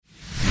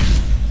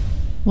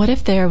What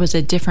if there was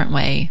a different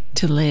way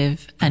to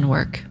live and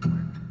work?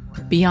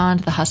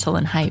 Beyond the hustle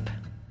and hype,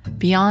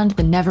 beyond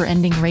the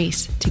never-ending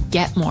race to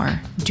get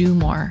more, do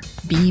more,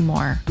 be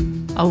more.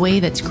 A way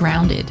that's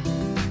grounded,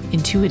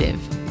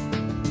 intuitive,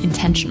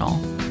 intentional,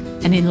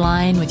 and in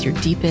line with your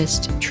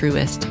deepest,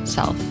 truest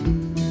self.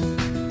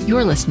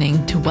 You're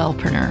listening to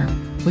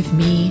Wellpreneur with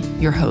me,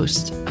 your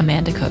host,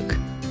 Amanda Cook.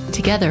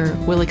 Together,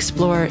 we'll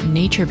explore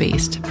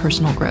nature-based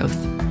personal growth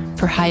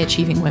for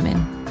high-achieving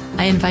women.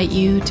 I invite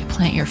you to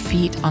plant your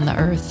feet on the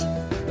earth,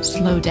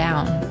 slow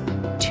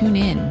down, tune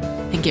in,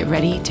 and get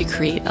ready to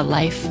create a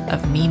life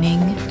of meaning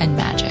and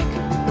magic.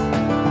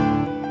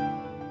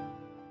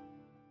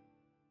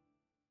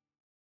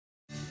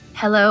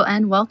 Hello,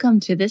 and welcome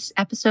to this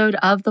episode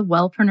of the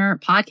Wellpreneur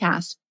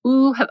podcast.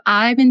 Ooh, have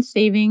I been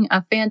saving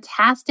a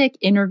fantastic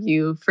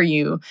interview for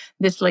you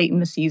this late in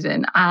the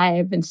season.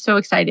 I've been so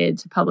excited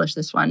to publish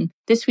this one.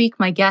 This week,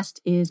 my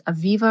guest is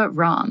Aviva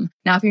Romm.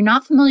 Now, if you're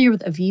not familiar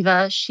with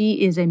Aviva,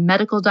 she is a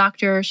medical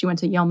doctor. She went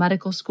to Yale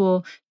Medical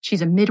School.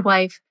 She's a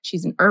midwife.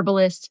 She's an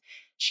herbalist.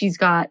 She's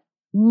got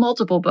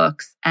multiple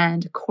books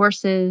and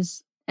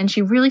courses, and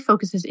she really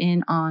focuses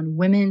in on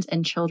women's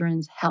and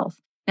children's health.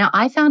 Now,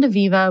 I found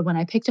Aviva when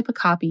I picked up a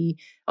copy.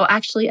 Oh,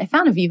 actually, I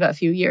found Aviva a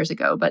few years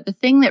ago, but the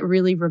thing that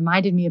really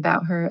reminded me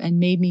about her and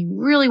made me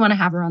really want to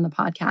have her on the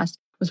podcast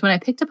was when I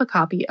picked up a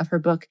copy of her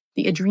book,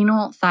 The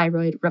Adrenal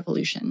Thyroid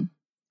Revolution.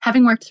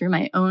 Having worked through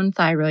my own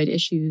thyroid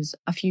issues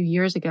a few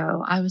years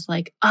ago, I was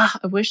like, I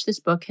wish this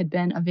book had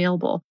been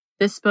available.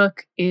 This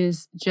book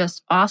is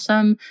just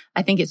awesome.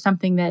 I think it's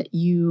something that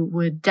you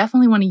would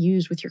definitely want to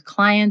use with your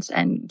clients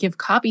and give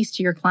copies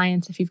to your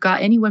clients if you've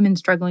got any women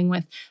struggling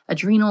with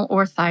adrenal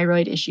or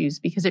thyroid issues,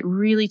 because it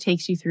really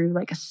takes you through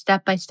like a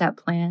step-by-step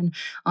plan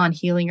on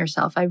healing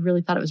yourself. I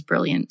really thought it was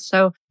brilliant.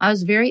 So I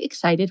was very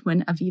excited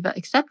when Aviva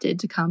accepted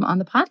to come on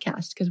the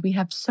podcast because we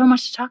have so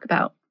much to talk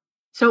about.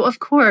 So of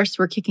course,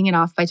 we're kicking it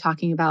off by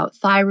talking about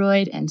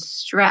thyroid and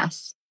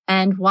stress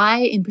and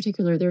why in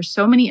particular there's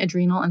so many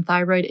adrenal and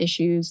thyroid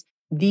issues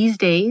these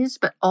days,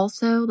 but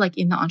also like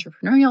in the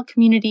entrepreneurial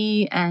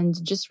community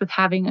and just with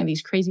having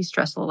these crazy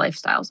stressful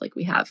lifestyles like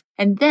we have.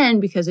 And then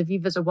because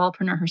Aviva's a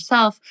wellpreneur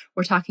herself,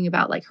 we're talking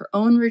about like her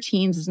own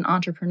routines as an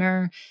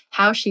entrepreneur,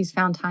 how she's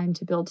found time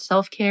to build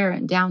self-care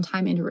and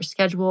downtime into her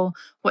schedule,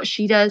 what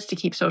she does to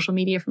keep social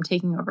media from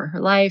taking over her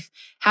life,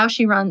 how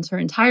she runs her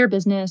entire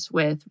business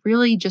with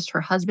really just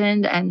her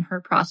husband and her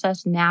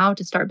process now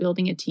to start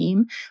building a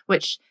team,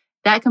 which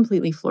that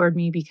completely floored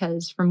me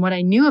because from what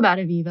I knew about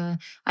Aviva,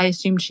 I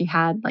assumed she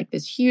had like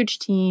this huge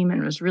team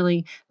and was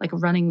really like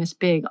running this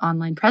big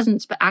online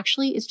presence, but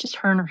actually it's just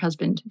her and her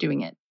husband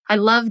doing it. I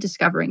love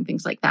discovering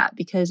things like that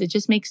because it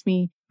just makes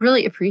me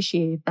really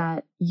appreciate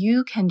that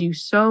you can do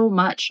so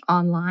much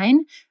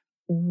online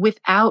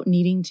without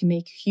needing to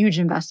make huge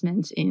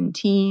investments in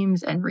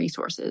teams and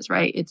resources,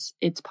 right?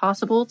 It's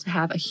possible to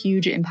have a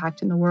huge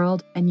impact in the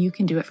world and you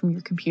can do it from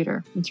your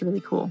computer. It's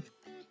really cool.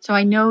 So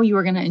I know you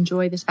are going to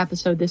enjoy this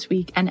episode this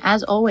week. And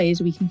as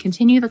always, we can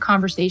continue the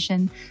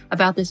conversation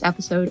about this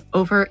episode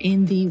over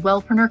in the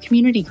Wellpreneur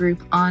community group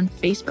on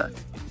Facebook.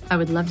 I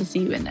would love to see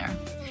you in there.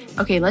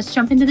 Okay, let's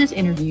jump into this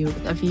interview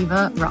with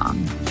Aviva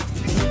Romm.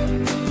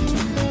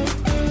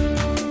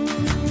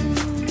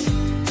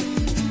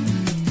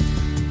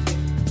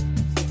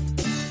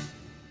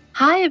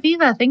 Hi,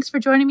 Aviva. Thanks for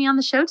joining me on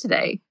the show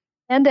today.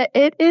 And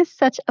it is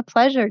such a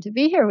pleasure to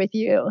be here with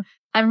you.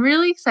 I'm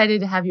really excited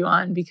to have you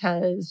on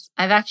because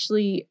I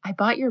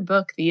bought your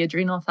book, The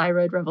Adrenal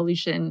Thyroid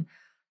Revolution.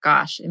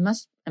 Gosh,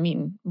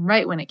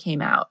 right when it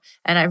came out.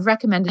 And I've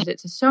recommended it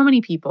to so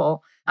many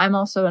people. I'm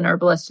also an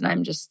herbalist and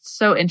I'm just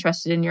so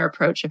interested in your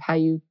approach of how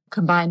you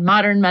combine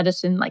modern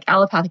medicine, like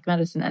allopathic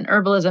medicine and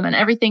herbalism and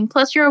everything.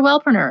 Plus you're a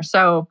wellpreneur.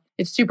 So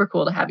it's super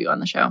cool to have you on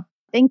the show.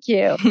 Thank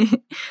you.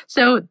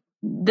 So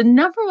the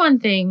number one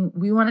thing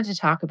we wanted to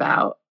talk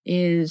about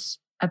is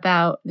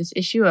about this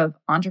issue of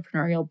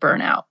entrepreneurial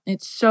burnout.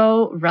 It's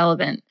so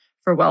relevant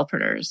for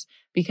wellpreneurs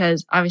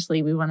because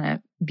obviously we want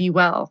to be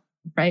well,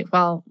 right?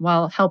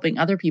 While helping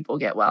other people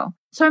get well.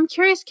 So I'm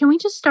curious, can we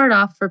just start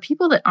off for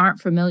people that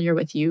aren't familiar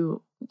with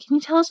you? Can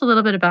you tell us a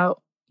little bit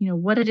about,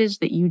 what it is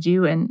that you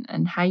do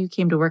and how you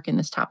came to work in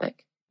this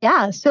topic?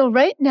 Yeah. So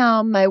right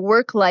now my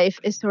work life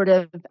is sort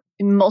of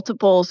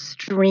multiple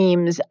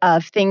streams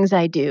of things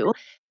I do.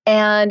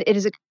 And it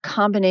is a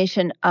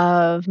combination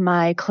of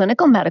my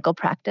clinical medical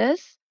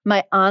practice,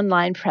 my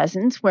online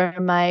presence, where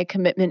my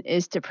commitment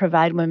is to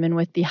provide women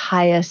with the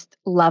highest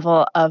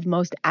level of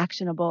most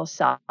actionable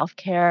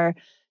self-care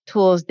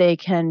tools they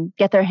can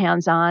get their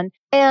hands on.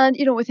 And,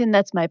 within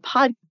that's my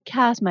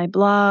podcast, my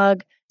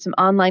blog, some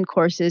online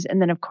courses,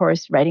 and then, of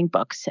course, writing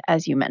books,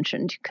 as you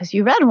mentioned, because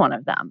you read one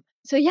of them.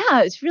 So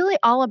yeah, it's really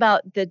all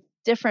about the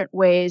different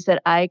ways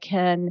that I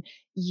can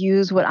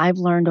use what I've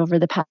learned over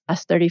the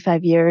past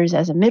 35 years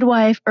as a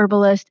midwife,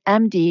 herbalist,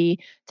 MD,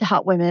 to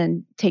help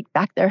women take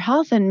back their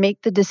health and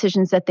make the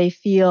decisions that they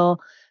feel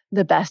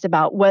the best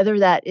about, whether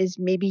that is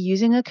maybe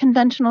using a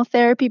conventional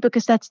therapy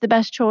because that's the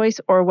best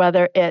choice, or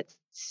whether it's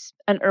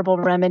an herbal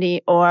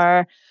remedy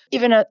or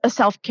even a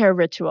self-care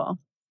ritual.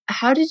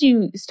 How did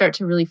you start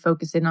to really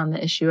focus in on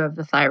the issue of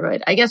the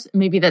thyroid? I guess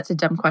maybe that's a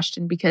dumb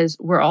question because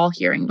we're all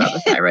hearing about the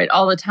thyroid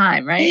all the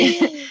time, right?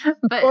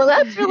 But Well,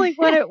 that's really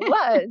what it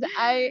was.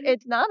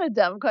 It's not a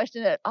dumb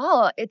question at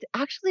all. It's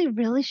actually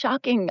really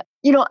shocking.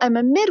 I'm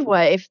a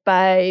midwife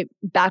by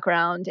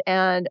background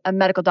and a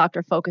medical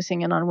doctor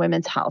focusing in on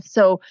women's health.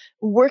 So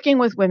working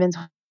with women's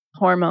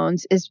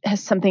hormones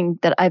has something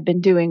that I've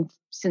been doing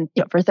since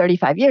for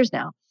 35 years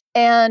now.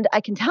 And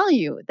I can tell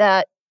you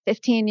that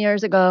 15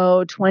 years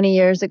ago, 20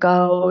 years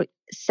ago,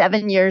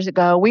 7 years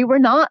ago, we were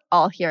not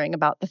all hearing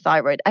about the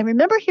thyroid. I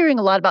remember hearing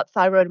a lot about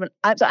thyroid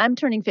so I'm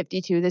turning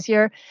 52 this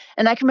year.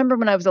 And I can remember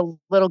when I was a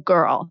little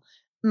girl,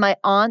 my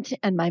aunt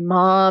and my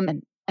mom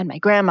and my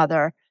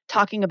grandmother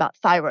talking about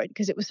thyroid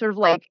because it was sort of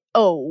like,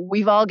 oh,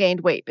 we've all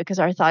gained weight because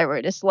our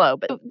thyroid is slow.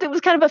 But it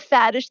was kind of a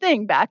faddish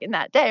thing back in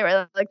that day,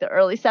 right? Like the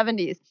early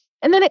 70s.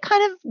 And then it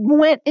kind of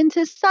went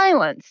into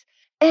silence.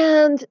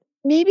 And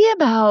maybe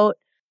about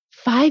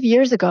 5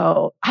 years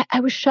ago, I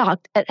was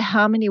shocked at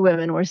how many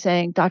women were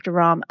saying, Dr.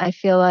 Ram, I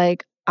feel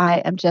like I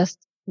am just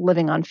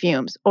living on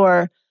fumes.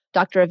 Or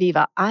Dr.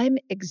 Aviva, I'm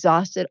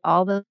exhausted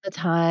all the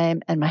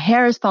time and my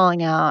hair is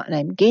falling out and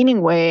I'm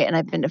gaining weight and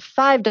I've been to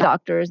 5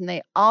 doctors and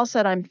they all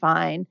said I'm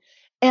fine.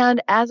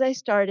 And as I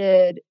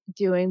started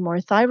doing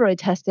more thyroid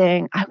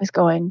testing, I was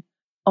going,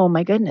 oh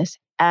my goodness,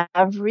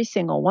 every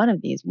single one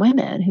of these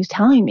women who's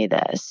telling me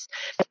this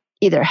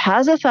either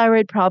has a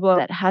thyroid problem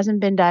that hasn't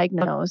been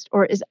diagnosed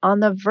or is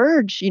on the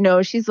verge.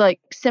 She's like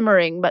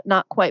simmering, but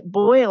not quite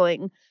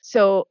boiling.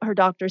 So her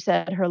doctor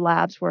said her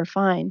labs were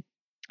fine.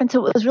 And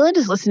so it was really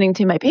just listening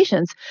to my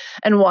patients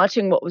and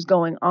watching what was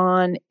going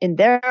on in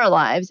their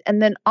lives.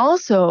 And then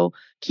also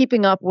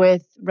keeping up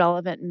with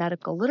relevant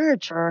medical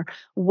literature.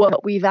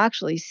 What we've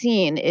actually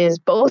seen is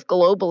both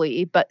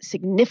globally, but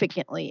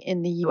significantly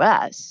in the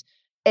US,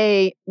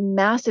 a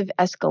massive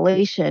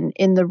escalation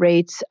in the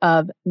rates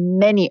of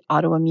many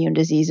autoimmune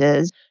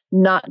diseases,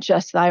 not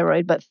just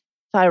thyroid, but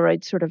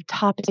thyroid sort of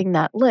topping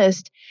that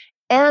list.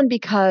 And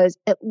because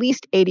at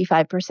least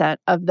 85%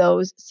 of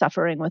those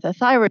suffering with a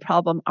thyroid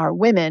problem are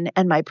women,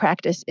 and my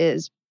practice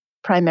is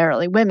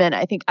primarily women,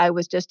 I think I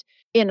was just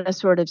in a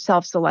sort of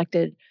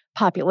self-selected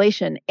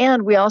population.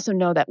 And we also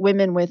know that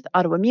women with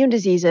autoimmune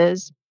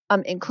diseases,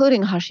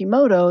 including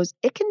Hashimoto's,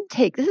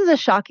 this is a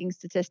shocking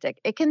statistic,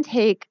 it can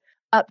take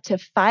up to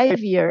 5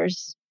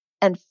 years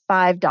and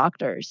 5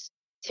 doctors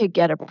to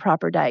get a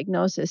proper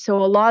diagnosis. So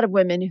a lot of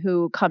women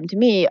who come to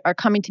me are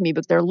coming to me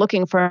because they're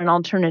looking for an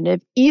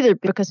alternative, either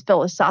because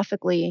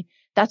philosophically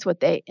that's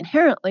what they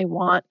inherently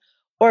want,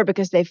 or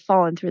because they've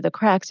fallen through the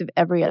cracks of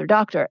every other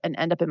doctor and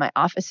end up in my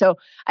office. So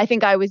I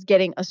think I was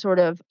getting a sort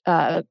of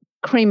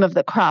cream of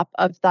the crop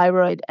of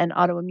thyroid and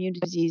autoimmune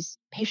disease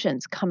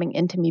patients coming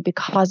into me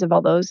because of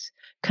all those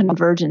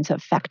convergence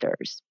of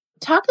factors.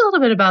 Talk a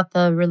little bit about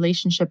the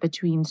relationship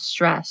between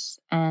stress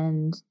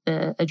and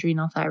the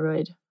adrenal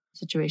thyroid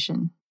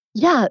situation.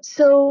 Yeah.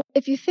 So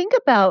if you think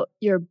about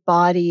your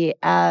body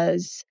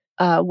as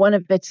one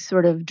of its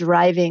sort of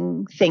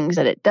driving things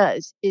that it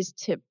does is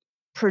to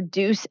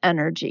produce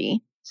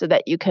energy so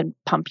that you can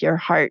pump your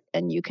heart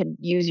and you can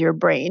use your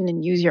brain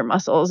and use your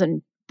muscles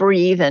and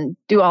breathe and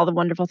do all the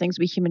wonderful things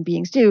we human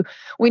beings do.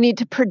 We need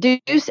to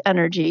produce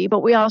energy,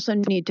 but we also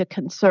need to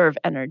conserve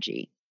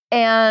energy.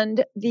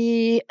 And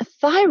the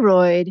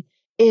thyroid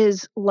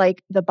is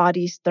like the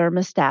body's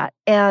thermostat.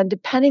 And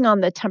depending on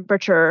the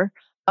temperature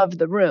of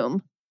the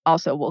room,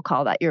 also we'll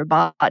call that your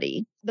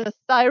body, the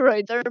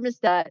thyroid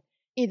thermostat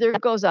either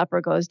goes up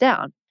or goes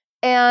down.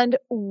 And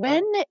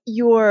when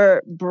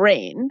your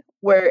brain,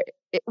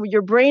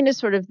 your brain is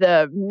sort of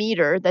the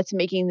meter that's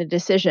making the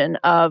decision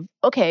of,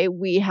 okay,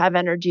 we have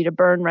energy to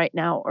burn right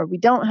now, or we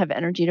don't have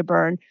energy to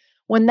burn.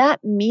 When that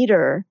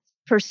meter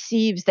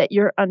perceives that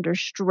you're under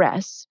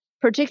stress,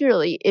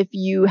 particularly if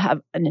you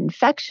have an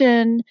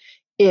infection,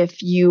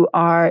 if you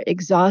are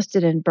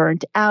exhausted and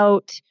burnt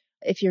out,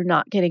 if you're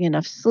not getting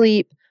enough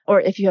sleep, or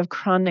if you have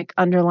chronic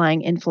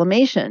underlying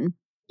inflammation,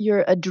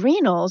 your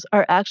adrenals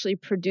are actually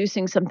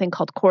producing something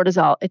called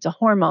cortisol. It's a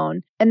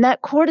hormone. And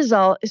that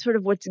cortisol is sort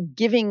of what's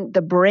giving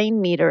the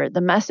brain meter the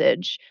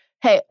message,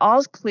 hey,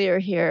 all's clear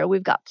here.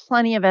 We've got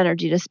plenty of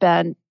energy to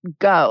spend.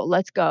 Go.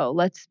 Let's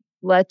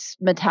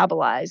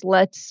metabolize.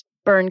 Let's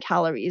burn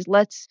calories.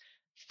 Let's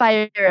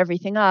fire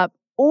everything up.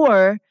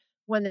 Or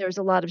when there's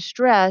a lot of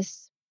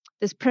stress,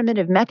 this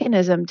primitive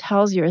mechanism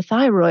tells your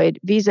thyroid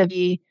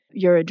vis-a-vis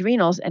your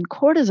adrenals and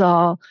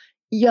cortisol,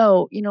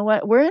 yo, you know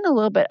what? We're in a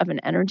little bit of an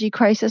energy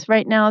crisis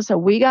right now. So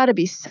we got to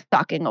be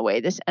sucking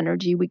away this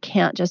energy. We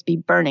can't just be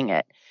burning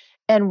it.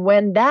 And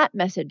when that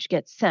message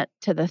gets sent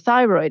to the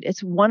thyroid,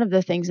 it's one of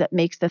the things that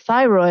makes the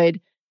thyroid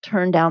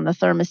turn down the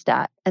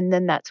thermostat. And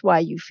then that's why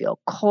you feel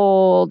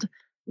cold,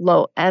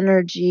 low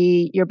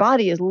energy. Your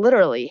body is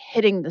literally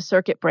hitting the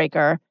circuit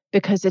breaker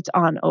because it's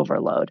on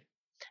overload.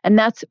 And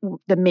that's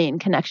the main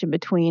connection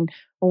between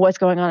what's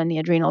going on in the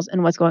adrenals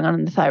and what's going on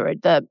in the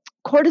thyroid. The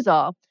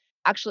cortisol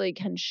actually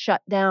can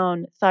shut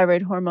down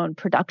thyroid hormone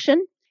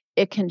production.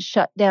 It can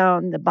shut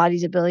down the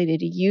body's ability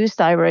to use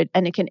thyroid,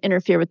 and it can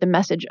interfere with the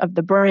message of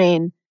the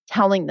brain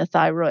telling the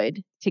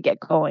thyroid to get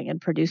going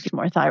and produce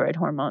more thyroid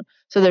hormone.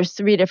 So there's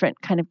 3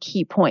 different kind of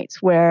key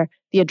points where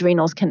the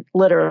adrenals can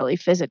literally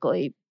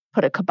physically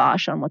put a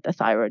kibosh on what the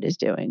thyroid is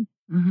doing.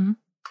 Mm-hmm.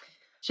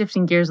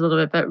 Shifting gears a little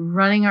bit, but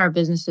running our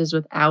businesses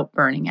without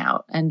burning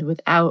out and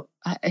without,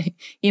 I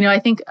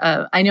think,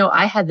 I know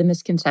I had the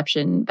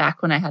misconception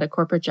back when I had a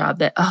corporate job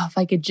that, if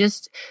I could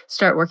just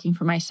start working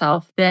for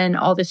myself, then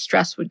all this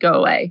stress would go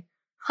away.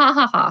 Ha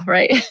ha ha,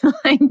 right?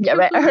 Yeah,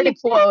 right. I heard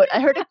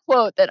a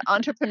quote that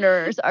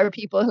entrepreneurs are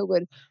people who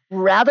would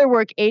rather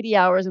work 80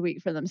 hours a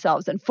week for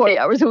themselves than 40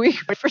 hours a week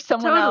for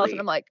someone else. And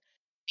I'm like,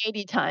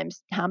 80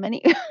 times how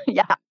many?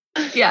 Yeah.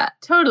 Yeah,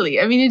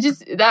 totally. I mean, I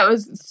just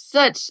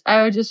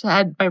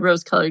had my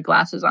rose-colored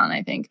glasses on,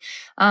 I think.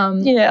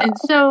 And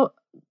so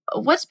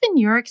what's been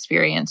your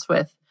experience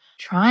with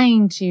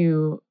trying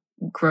to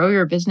grow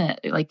your business,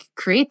 like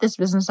create this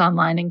business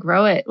online and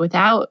grow it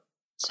without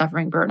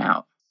suffering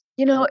burnout?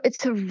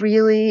 It's a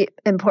really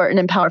important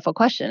and powerful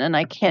question. And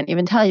I can't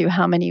even tell you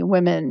how many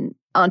women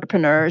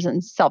entrepreneurs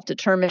and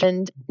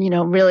self-determined,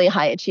 really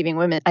high-achieving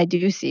women I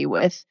do see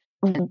with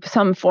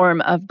some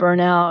form of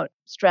burnout,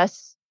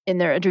 stress in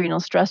their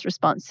adrenal stress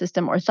response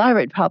system or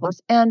thyroid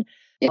problems. And,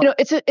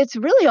 it's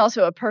really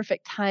also a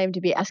perfect time to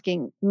be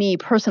asking me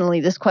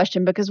personally this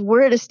question, because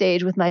we're at a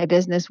stage with my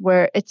business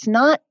where it's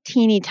not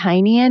teeny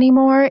tiny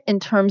anymore in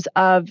terms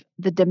of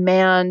the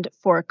demand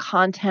for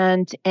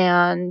content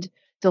and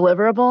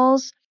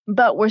deliverables,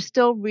 but we're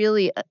still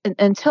really,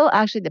 until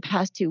actually the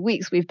past 2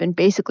 weeks, we've been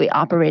basically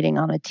operating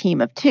on a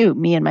team of 2,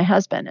 me and my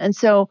husband. And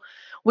so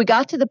we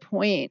got to the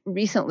point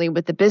recently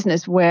with the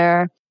business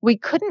where we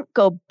couldn't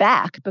go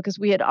back because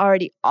we had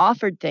already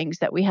offered things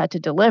that we had to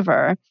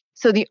deliver.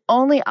 So the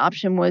only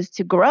option was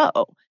to grow.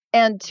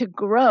 And to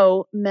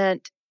grow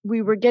meant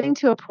we were getting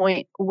to a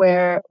point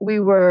where we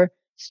were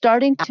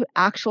starting to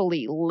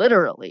actually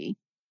literally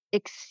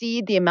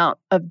exceed the amount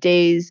of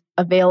days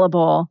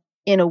available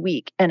in a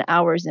week and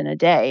hours in a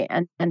day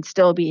and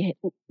still be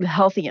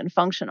healthy and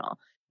functional.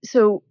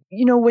 So,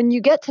 when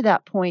you get to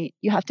that point,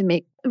 you have to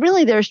make,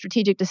 really, there are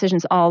strategic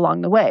decisions all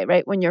along the way,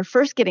 right? When you're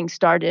first getting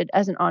started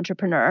as an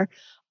entrepreneur,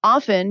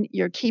 often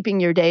you're keeping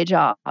your day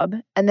job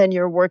and then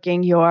you're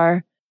working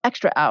your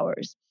extra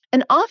hours.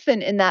 And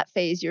often in that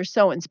phase, you're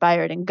so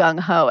inspired and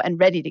gung-ho and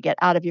ready to get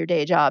out of your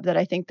day job that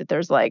I think that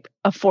there's like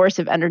a force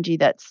of energy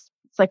it's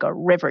like a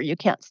river. You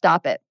can't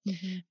stop it.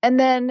 Mm-hmm. And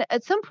then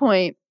at some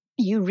point,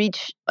 you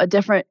reach a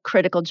different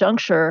critical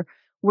juncture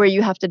where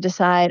you have to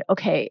decide,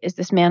 okay, is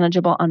this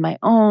manageable on my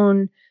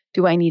own?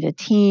 Do I need a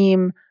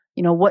team?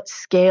 What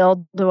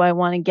scale do I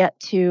want to get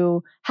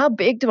to? How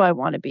big do I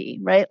want to be,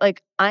 right?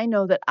 Like, I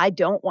know that I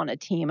don't want a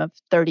team of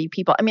 30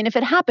 people. I mean, if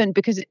it happened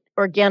because it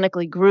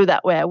organically grew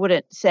that way, I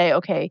wouldn't say,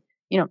 okay,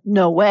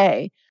 no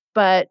way.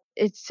 But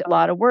it's a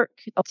lot of work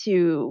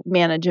to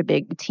manage a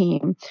big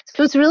team.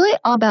 So it's really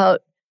all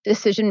about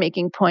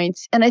decision-making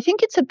points. And I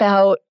think it's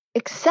about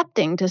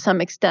accepting to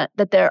some extent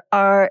that there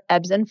are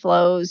ebbs and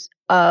flows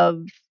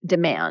of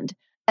demand.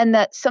 And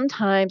that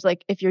sometimes,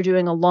 like if you're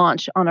doing a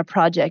launch on a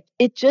project,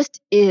 it just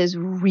is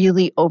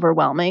really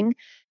overwhelming.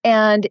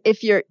 And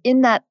if you're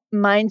in that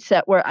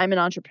mindset where I'm an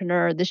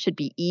entrepreneur, this should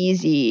be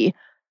easy,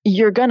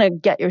 you're going to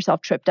get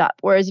yourself tripped up.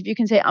 Whereas if you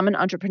can say, I'm an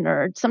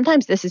entrepreneur,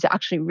 sometimes this is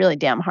actually really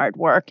damn hard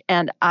work.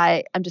 And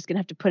I'm just going to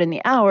have to put in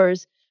the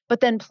hours, but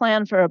then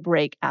plan for a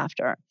break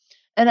after.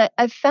 And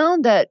I've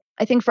found that,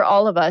 I think for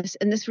all of us,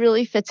 and this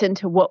really fits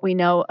into what we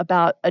know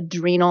about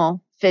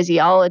adrenal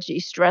physiology,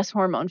 stress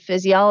hormone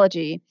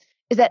physiology,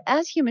 is that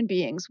as human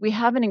beings, we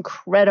have an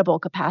incredible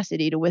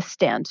capacity to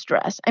withstand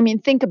stress. I mean,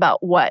 think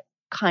about what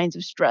kinds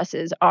of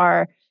stresses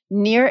our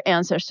near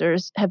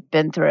ancestors have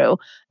been through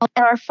and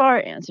our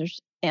far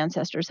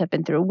ancestors have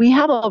been through. We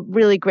have a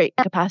really great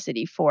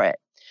capacity for it.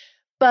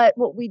 But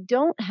what we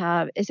don't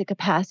have is a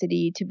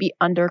capacity to be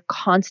under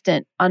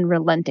constant,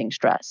 unrelenting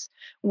stress.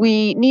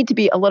 We need to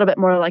be a little bit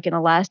more like an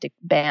elastic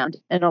band.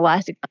 If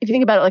you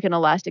think about it like an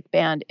elastic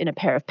band in a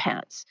pair of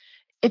pants,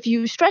 if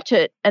you stretch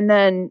it and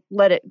then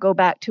let it go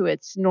back to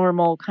its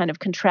normal kind of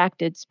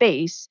contracted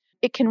space,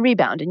 it can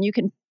rebound and you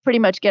can pretty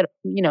much get,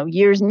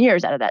 years and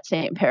years out of that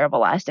same pair of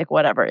elastic,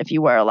 whatever, if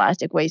you wear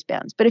elastic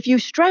waistbands. But if you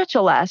stretch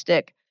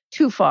elastic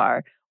too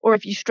far, or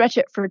if you stretch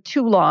it for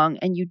too long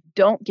and you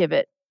don't give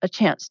it a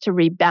chance to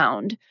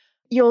rebound,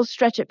 you'll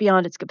stretch it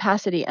beyond its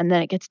capacity and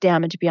then it gets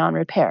damaged beyond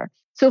repair.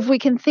 So if we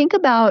can think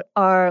about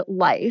our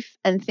life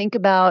and think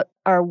about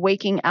our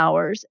waking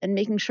hours and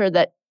making sure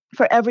that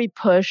for every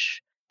push,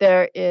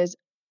 there is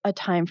a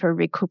time for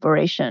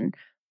recuperation,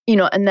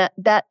 and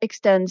that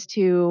extends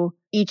to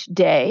each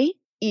day,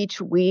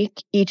 each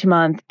week, each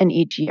month, and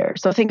each year.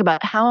 So think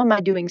about, how am I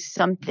doing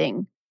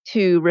something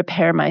to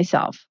repair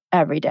myself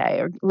every day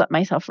or let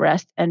myself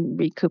rest and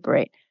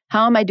recuperate?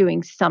 How am I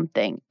doing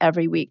something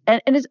every week?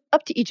 And it's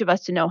up to each of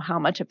us to know how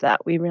much of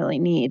that we really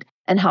need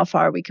and how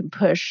far we can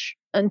push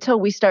until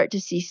we start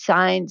to see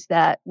signs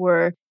that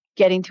we're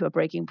getting to a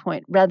breaking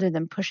point rather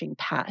than pushing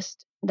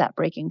past that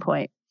breaking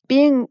point.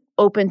 Being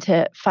open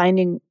to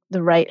finding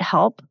the right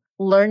help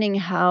learning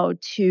how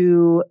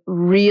to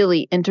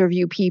really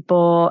interview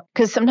people,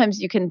 because sometimes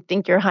you can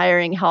think you're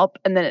hiring help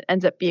and then it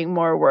ends up being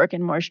more work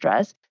and more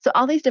stress. So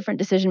all these different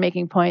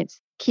decision-making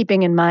points,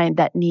 keeping in mind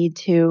that need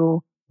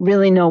to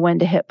really know when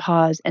to hit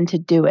pause and to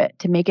do it,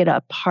 to make it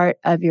a part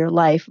of your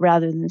life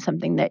rather than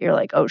something that you're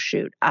like, oh,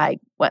 shoot, I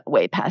went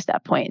way past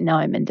that point and now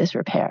I'm in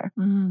disrepair.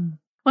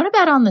 What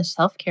about on the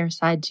self-care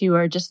side too,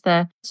 or just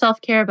the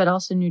self-care, but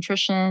also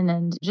nutrition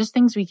and just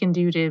things we can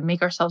do to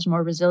make ourselves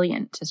more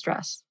resilient to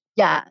stress?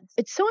 Yeah,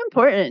 it's so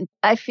important,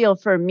 I feel,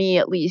 for me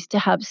at least, to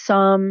have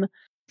some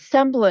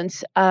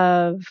semblance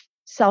of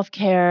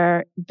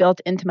self-care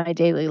built into my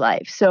daily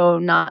life. So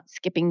not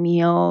skipping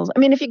meals. I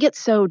mean, if you get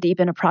so deep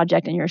in a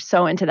project and you're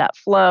so into that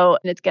flow,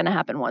 and it's going to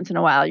happen once in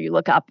a while, you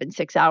look up and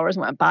 6 hours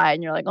went by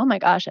and you're like, oh my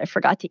gosh, I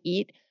forgot to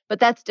eat. But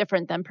that's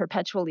different than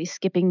perpetually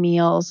skipping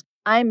meals.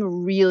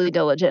 I'm really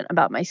diligent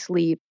about my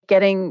sleep.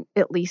 Getting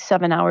at least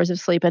 7 hours of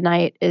sleep a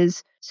night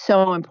is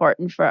so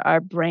important for our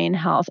brain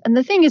health. And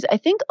the thing is, I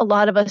think a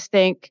lot of us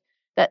think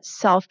that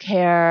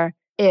self-care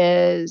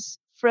is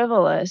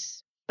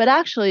frivolous. But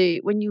actually,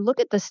 when you look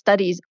at the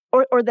studies,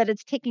 or that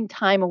it's taking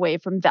time away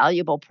from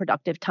valuable,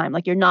 productive time,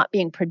 like you're not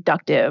being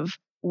productive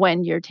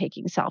when you're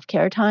taking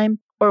self-care time,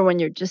 or when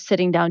you're just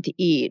sitting down to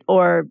eat,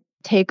 or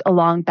take a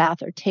long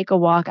bath, or take a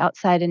walk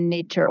outside in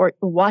nature, or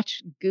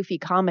watch goofy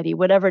comedy,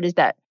 whatever it is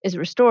that is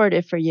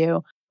restorative for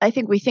you. I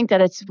think we think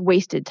that it's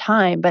wasted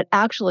time, but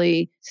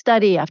actually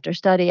study after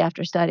study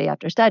after study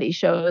after study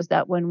shows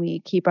that when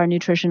we keep our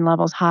nutrition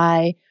levels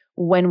high,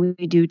 when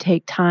we do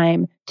take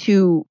time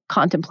to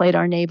contemplate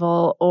our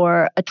navel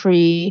or a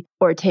tree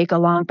or take a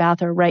long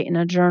bath or write in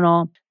a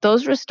journal,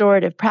 those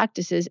restorative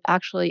practices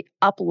actually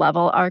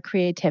up-level our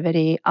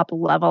creativity,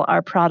 up-level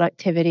our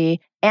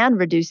productivity, and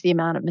reduce the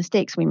amount of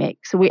mistakes we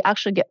make. So we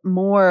actually get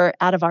more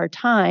out of our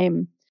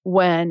time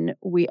when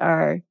we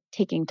are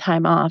taking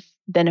time off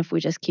than if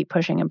we just keep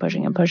pushing and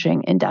pushing and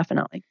pushing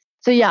indefinitely.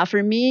 So yeah,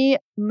 for me,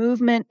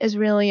 movement is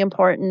really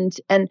important,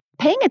 and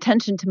paying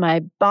attention to my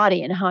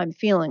body and how I'm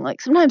feeling.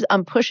 Like sometimes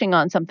I'm pushing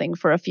on something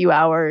for a few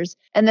hours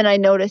and then I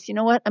notice, you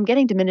know what, I'm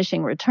getting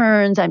diminishing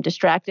returns. I'm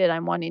distracted.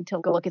 I'm wanting to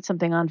go look at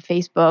something on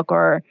Facebook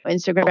or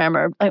Instagram,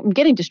 or I'm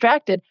getting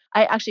distracted.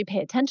 I actually pay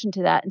attention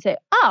to that and say,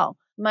 oh,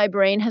 my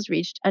brain has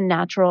reached a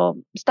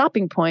natural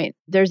stopping point.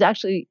 There's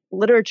actually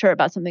literature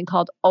about something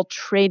called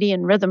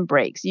ultradian rhythm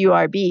breaks,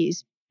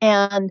 URBs.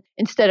 And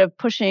instead of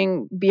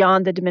pushing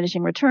beyond the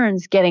diminishing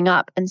returns, getting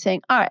up and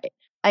saying, all right,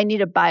 I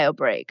need a bio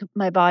break.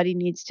 My body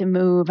needs to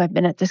move. I've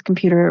been at this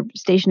computer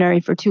stationary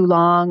for too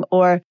long,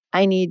 or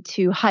I need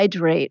to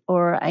hydrate,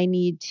 or I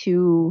need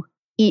to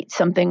eat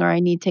something, or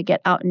I need to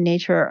get out in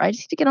nature, or I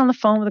just need to get on the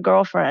phone with a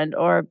girlfriend,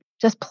 or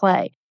just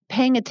play.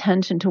 Paying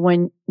attention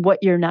to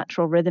what your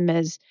natural rhythm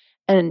is,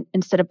 and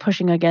instead of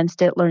pushing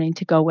against it, learning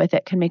to go with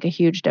it can make a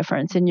huge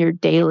difference in your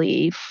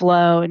daily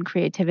flow and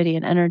creativity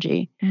and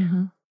energy.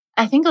 Mm-hmm.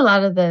 I think a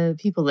lot of the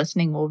people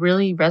listening will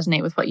really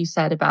resonate with what you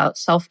said about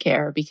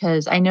self-care,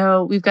 because I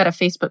know we've got a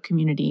Facebook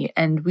community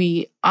and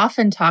we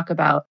often talk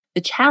about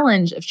the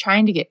challenge of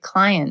trying to get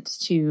clients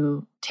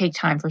to take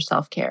time for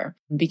self-care,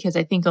 because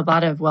I think a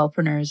lot of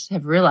wellpreneurs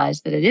have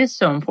realized that it is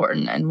so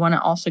important and want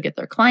to also get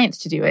their clients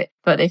to do it.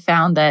 But they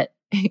found that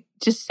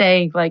just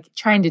saying, like,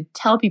 trying to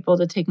tell people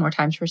to take more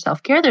time for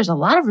self-care, there's a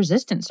lot of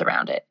resistance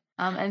around it.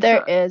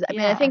 There is. I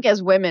mean, I think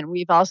as women,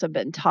 we've also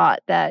been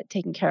taught that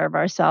taking care of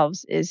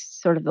ourselves is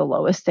sort of the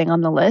lowest thing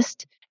on the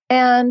list.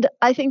 And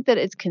I think that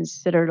it's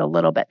considered a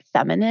little bit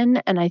feminine.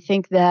 And I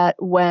think that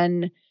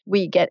when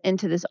we get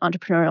into this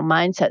entrepreneurial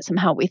mindset,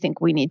 somehow we think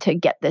we need to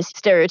get this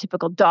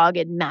stereotypical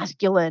dogged,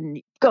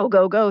 masculine, go,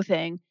 go, go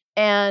thing.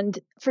 And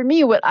for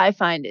me, what I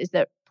find is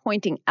that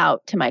pointing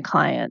out to my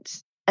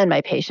clients and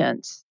my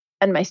patients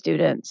and my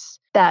students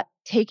that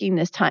taking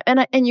this time,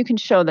 and you can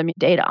show them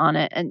data on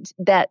it, and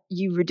that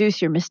you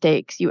reduce your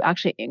mistakes, you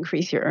actually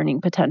increase your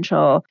earning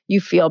potential, you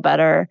feel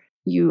better,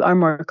 you are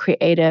more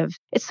creative.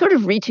 It's sort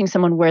of reaching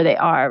someone where they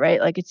are,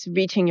 right? Like it's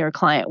reaching your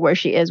client where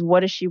she is.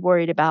 What is she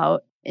worried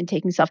about in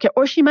taking self-care?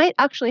 Or she might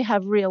actually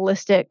have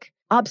realistic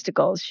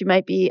obstacles. She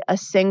might be a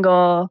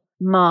single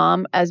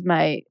mom, as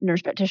my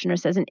nurse practitioner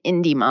says, an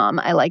indie mom.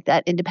 I like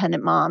that,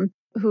 independent mom,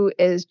 who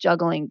is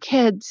juggling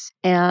kids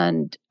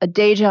and a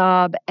day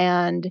job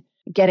and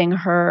getting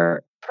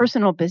her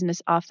personal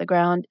business off the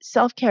ground.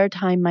 Self-care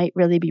time might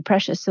really be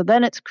precious. So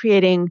then it's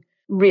creating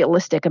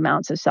realistic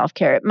amounts of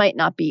self-care. It might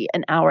not be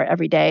an hour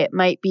every day. It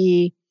might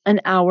be an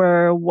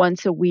hour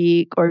once a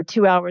week or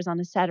 2 hours on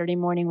a Saturday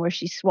morning where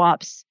she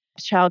swaps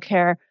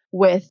childcare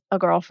with a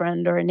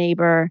girlfriend or a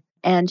neighbor,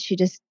 and she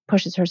just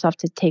pushes herself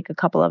to take a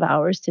couple of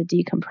hours to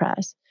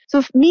decompress.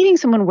 So meeting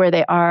someone where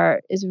they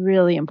are is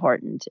really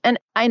important. And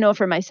I know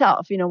for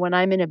myself, when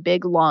I'm in a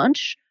big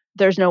launch,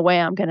 there's no way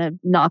I'm going to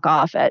knock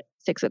off at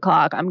 6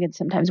 o'clock. I'm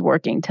sometimes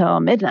working till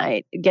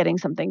midnight, getting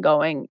something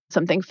going.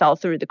 Something fell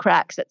through the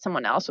cracks that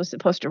someone else was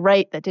supposed to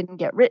write that didn't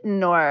get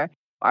written, or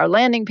our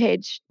landing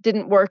page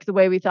didn't work the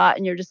way we thought.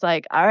 And you're just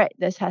like, all right,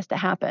 this has to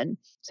happen.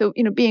 So,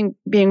 being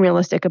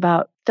realistic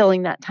about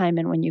filling that time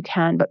in when you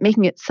can, but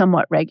making it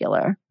somewhat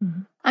regular.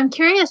 Mm-hmm. I'm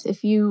curious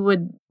if you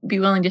would be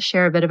willing to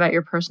share a bit about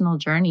your personal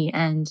journey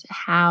and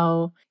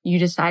how you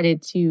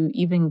decided to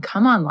even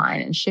come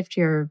online and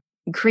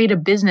create a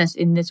business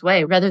in this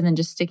way rather than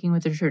just sticking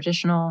with the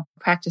traditional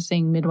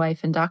practicing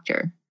midwife and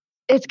doctor.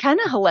 It's kind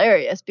of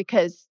hilarious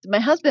because my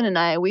husband and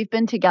I, we've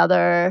been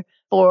together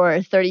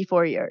for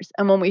 34 years.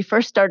 And when we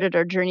first started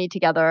our journey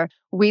together,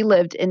 we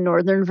lived in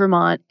northern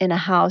Vermont in a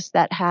house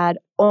that had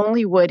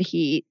only wood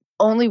heat,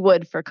 only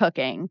wood for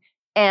cooking.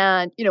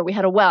 And, we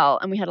had a well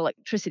and we had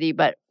electricity,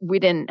 but we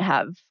didn't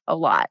have a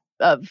lot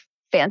of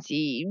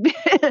fancy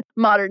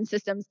modern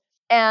systems.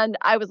 And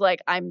I was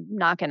like, I'm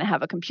not going to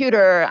have a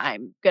computer.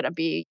 I'm going to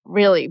be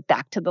really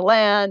back to the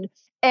land.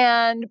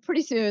 And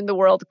pretty soon the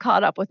world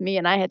caught up with me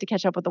and I had to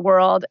catch up with the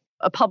world.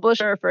 A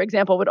publisher, for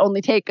example, would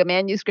only take a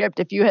manuscript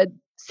if you had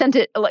sent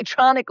it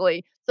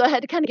electronically. So I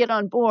had to kind of get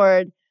on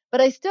board.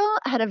 But I still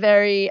had a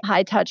very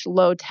high touch,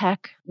 low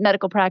tech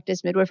medical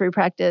practice, midwifery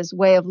practice,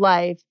 way of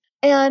life.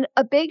 And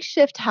a big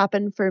shift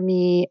happened for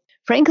me.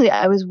 Frankly,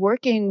 I was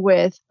working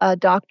with a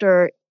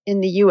doctor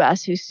in the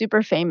US who's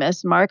super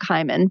famous, Mark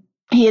Hyman.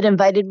 He had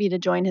invited me to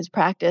join his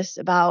practice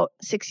about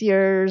 6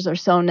 years or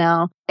so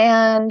now.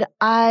 And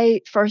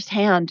I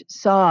firsthand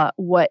saw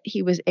what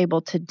he was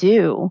able to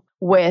do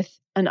with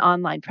an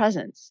online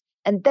presence.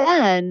 And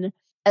then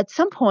at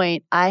some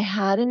point, I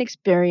had an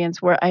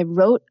experience where I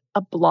wrote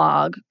a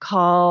blog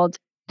called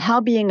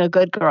How Being a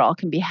Good Girl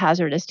Can Be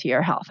Hazardous to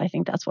Your Health. I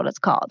think that's what it's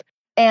called.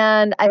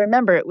 And I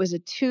remember it was a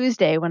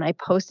Tuesday when I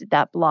posted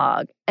that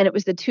blog, and it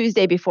was the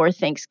Tuesday before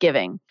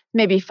Thanksgiving,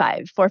 maybe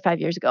 4 or 5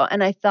 years ago.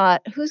 And I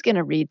thought, who's going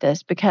to read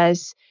this?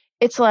 Because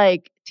it's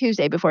like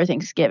Tuesday before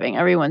Thanksgiving.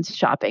 Everyone's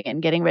shopping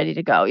and getting ready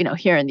to go.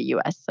 Here in the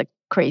US, it's like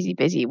crazy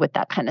busy with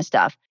that kind of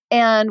stuff.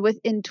 And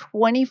within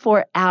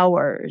 24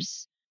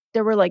 hours,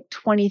 there were like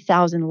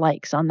 20,000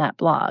 likes on that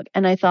blog.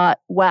 And I thought,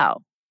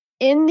 wow,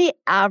 in the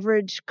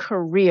average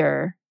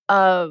career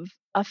of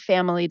a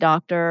family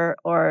doctor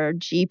or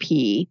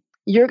GP,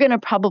 you're going to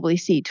probably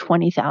see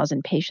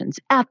 20,000 patients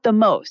at the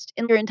most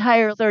in your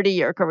entire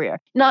 30-year career.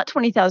 Not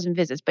 20,000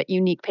 visits, but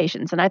unique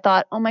patients. And I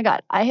thought, oh my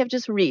God, I have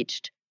just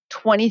reached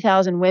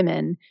 20,000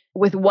 women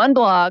with one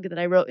blog that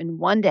I wrote in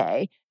one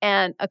day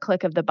and a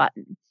click of the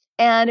button.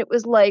 And it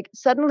was like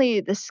suddenly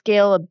the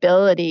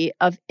scalability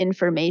of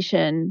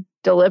information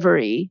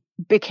delivery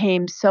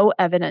became so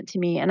evident to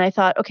me. And I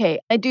thought, okay,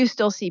 I do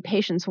still see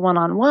patients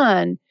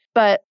one-on-one,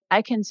 but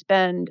I can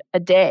spend a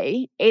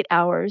day, 8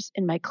 hours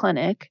in my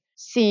clinic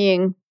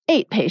seeing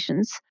 8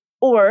 patients,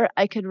 or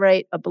I could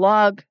write a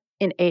blog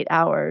in 8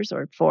 hours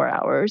or 4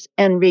 hours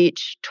and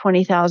reach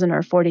 20,000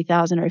 or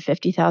 40,000 or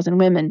 50,000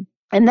 women.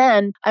 And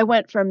then I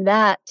went from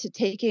that to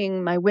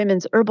taking my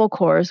women's herbal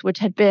course, which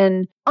had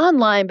been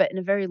online, but in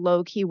a very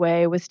low key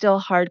way with still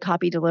hard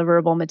copy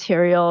deliverable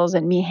materials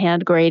and me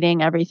hand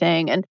grading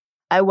everything. And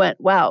I went,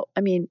 wow,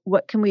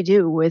 what can we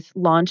do with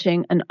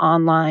launching an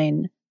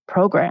online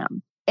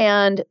program?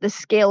 And the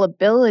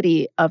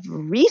scalability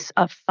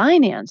of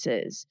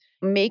finances,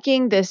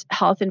 making this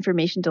health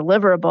information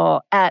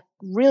deliverable at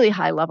really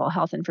high level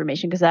health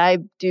information, because I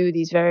do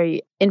these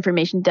very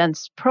information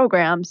dense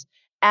programs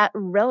at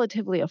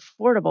relatively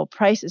affordable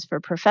prices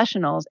for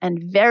professionals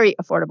and very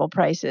affordable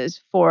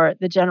prices for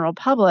the general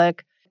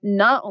public,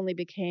 not only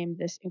became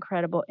this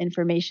incredible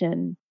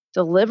information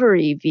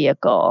delivery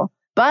vehicle,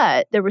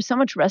 but there was so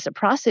much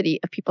reciprocity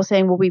of people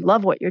saying, well, we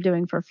love what you're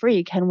doing for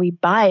free. Can we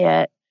buy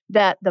it?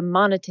 That the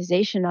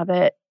monetization of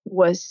it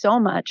was so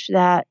much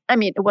that,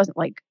 it wasn't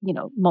like,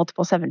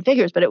 multiple 7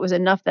 figures, but it was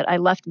enough that I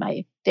left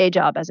my day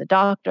job as a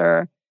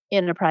doctor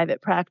in a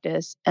private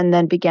practice and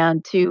then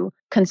began to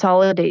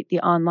consolidate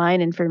the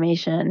online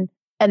information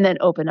and then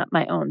open up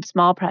my own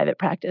small private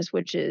practice,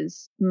 which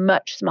is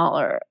much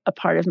smaller a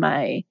part of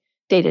my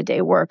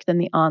day-to-day work than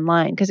the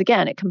online. Because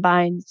again, it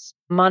combines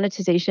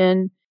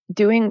monetization,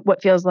 doing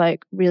what feels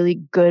like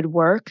really good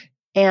work,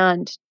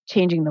 and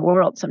changing the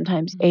world,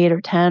 sometimes 8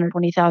 or 10 or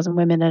 20,000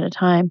 women at a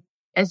time.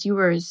 As you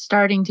were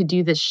starting to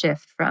do this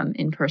shift from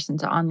in-person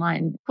to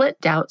online, what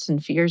doubts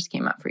and fears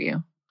came up for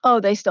you? Oh,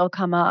 they still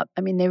come up.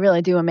 They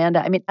really do,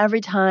 Amanda. Every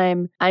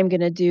time I'm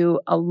going to do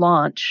a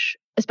launch,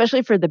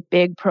 especially for the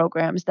big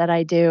programs that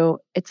I do,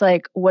 it's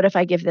like, what if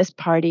I give this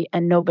party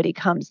and nobody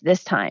comes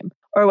this time?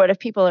 Or what if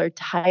people are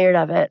tired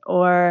of it?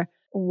 Or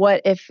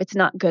what if it's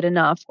not good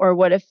enough? Or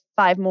what if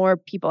 5 more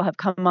people have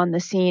come on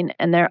the scene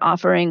and they're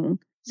offering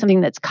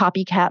something that's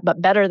copycat,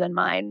 but better than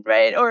mine,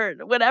 right? Or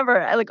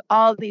whatever.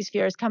 All these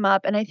fears come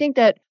up. And I think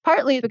that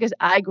partly because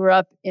I grew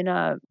up in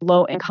a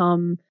low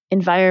income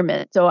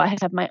environment. So I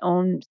have my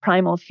own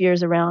primal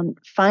fears around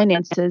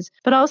finances,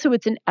 but also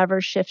it's an ever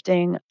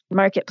shifting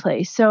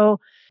marketplace. So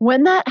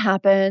when that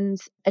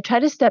happens, I try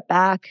to step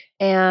back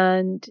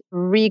and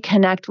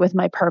reconnect with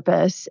my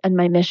purpose and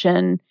my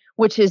mission,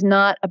 which is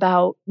not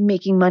about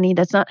making money.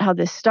 That's not how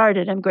this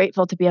started. I'm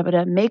grateful to be able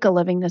to make a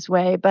living this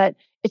way, but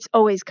it's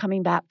always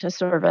coming back to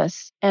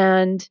service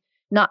and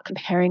not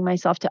comparing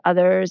myself to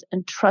others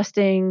and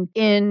trusting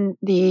in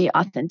the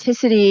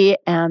authenticity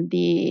and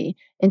the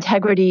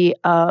integrity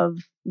of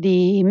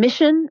the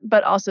mission,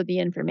 but also the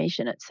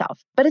information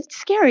itself. But it's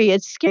scary.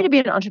 It's scary to be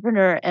an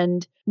entrepreneur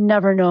and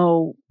never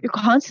know. You're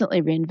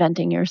constantly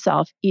reinventing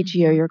yourself each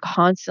year. You're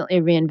constantly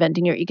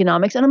reinventing your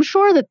economics. And I'm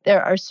sure that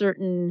there are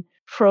certain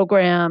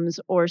programs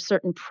or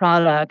certain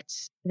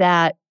products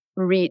that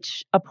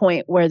reach a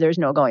point where there's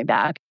no going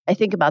back. I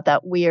think about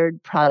that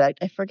weird product.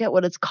 I forget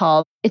what it's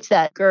called. It's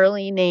that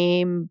girly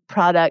name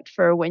product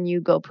for when you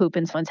go poop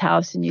in someone's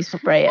house and you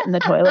spray it in the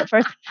toilet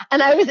first.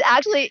 And I was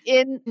actually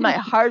in my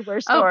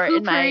hardware store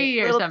in my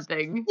or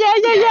something.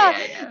 Yeah.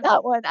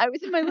 That one. I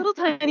was in my little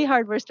tiny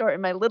hardware store in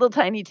my little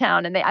tiny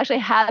town, and they actually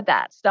had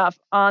that stuff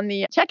on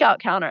the checkout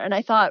counter. And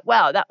I thought,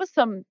 wow, that was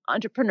some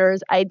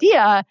entrepreneur's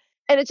idea.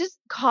 And it just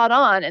caught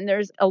on, and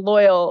there's a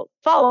loyal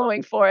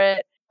following for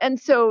it. And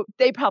so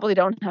they probably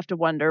don't have to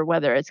wonder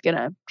whether it's going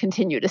to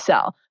continue to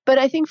sell. But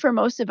I think for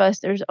most of us,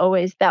 there's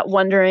always that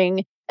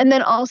wondering. And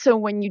then also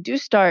when you do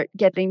start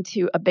getting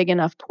to a big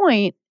enough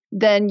point,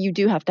 then you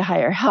do have to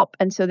hire help.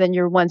 And so then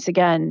you're once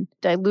again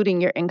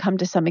diluting your income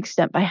to some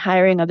extent by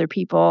hiring other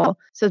people.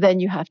 So then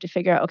you have to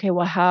figure out, okay,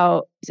 well,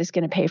 how is this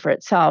going to pay for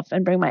itself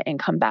and bring my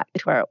income back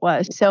to where it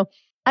was? So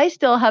I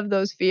still have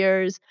those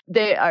fears.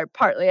 They are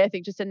partly, I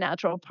think, just a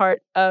natural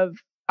part of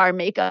our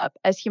makeup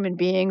as human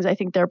beings. I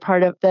think they're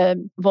part of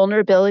the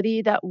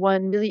vulnerability that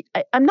one really,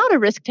 I'm not a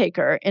risk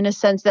taker in a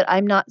sense that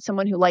I'm not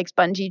someone who likes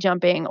bungee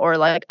jumping or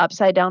like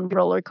upside down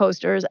roller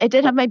coasters. I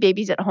did have my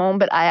babies at home,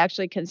 but I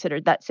actually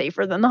considered that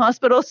safer than the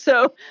hospital.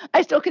 So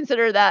I still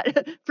consider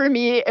that for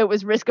me, it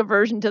was risk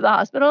aversion to the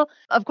hospital.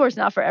 Of course,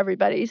 not for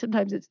everybody.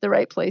 Sometimes it's the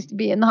right place to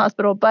be in the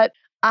hospital, but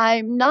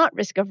I'm not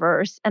risk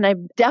averse, and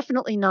I'm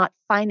definitely not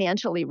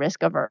financially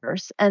risk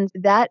averse. And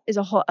that is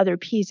a whole other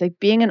piece. Like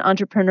being an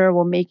entrepreneur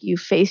will make you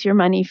face your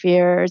money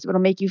fears. It'll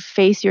make you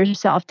face your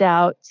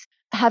self-doubts.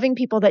 Having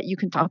people that you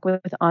can talk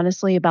with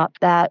honestly about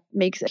that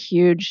makes a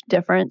huge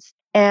difference.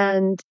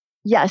 And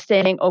yeah,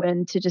 staying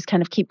open to just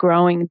kind of keep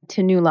growing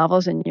to new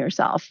levels in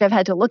yourself. I've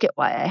had to look at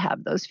why I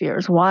have those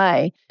fears.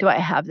 Why do I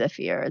have the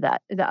fear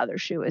that the other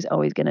shoe is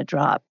always going to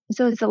drop?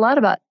 So it's a lot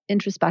about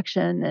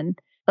introspection, and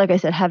like I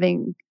said,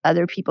 having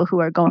other people who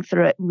are going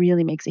through it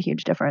really makes a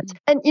huge difference.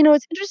 And,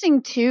 it's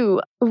interesting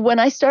too, when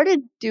I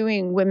started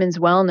doing women's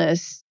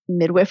wellness,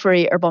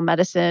 midwifery, herbal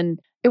medicine,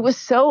 it was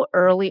so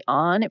early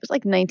on. It was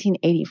like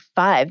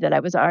 1985 that I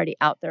was already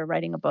out there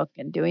writing a book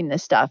and doing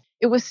this stuff.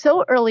 It was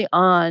so early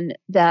on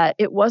that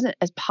it wasn't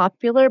as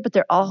popular, but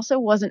there also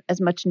wasn't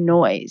as much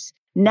noise.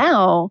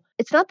 Now,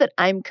 it's not that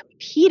I'm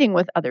competing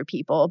with other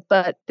people,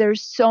 but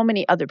there's so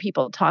many other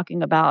people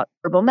talking about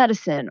herbal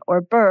medicine or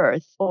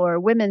birth or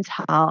women's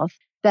health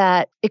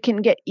that it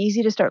can get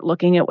easy to start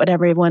looking at what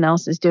everyone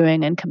else is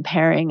doing and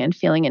comparing and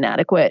feeling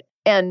inadequate.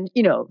 And,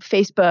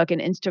 Facebook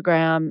and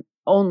Instagram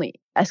only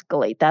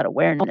escalate that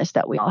awareness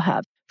that we all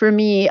have. For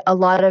me, a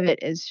lot of it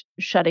is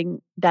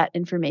shutting that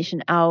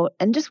information out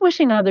and just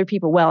wishing other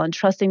people well and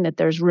trusting that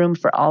there's room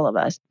for all of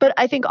us. But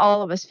I think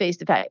all of us face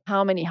the fact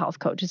how many health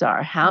coaches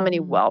are, how many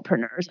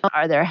wellpreneurs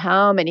are there,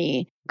 how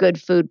many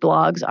good food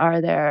blogs are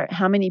there,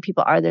 how many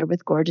people are there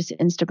with gorgeous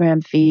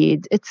Instagram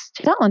feeds. It's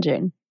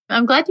challenging.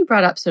 I'm glad you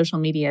brought up social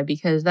media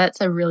because that's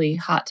a really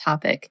hot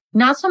topic.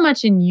 Not so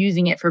much in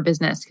using it for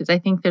business, because I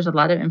think there's a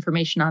lot of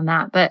information on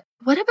that. But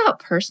what about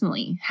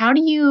personally?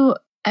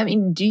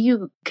 Do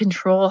you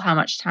control how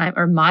much time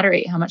or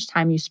moderate how much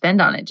time you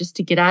spend on it just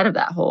to get out of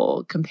that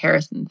whole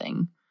comparison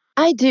thing?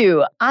 I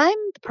do. I'm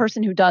the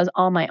person who does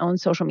all my own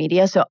social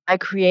media. So I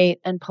create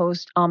and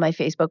post all my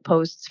Facebook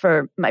posts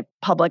for my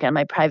public and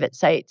my private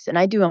sites. And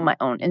I do on my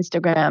own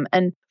Instagram.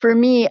 And for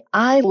me,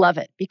 I love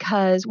it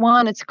because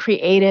one, it's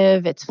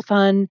creative, it's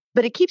fun,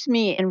 but it keeps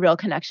me in real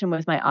connection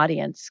with my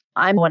audience.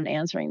 I'm the one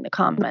answering the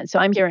comments. So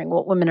I'm hearing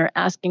what women are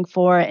asking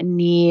for and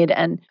need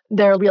and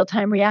their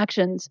real-time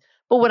reactions.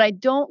 But what I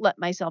don't let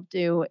myself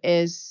do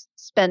is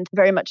spend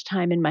very much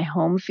time in my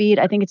home feed.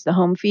 I think it's the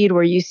home feed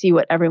where you see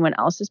what everyone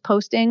else is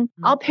posting.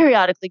 I'll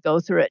periodically go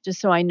through it just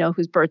so I know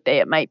whose birthday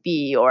it might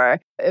be, or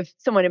if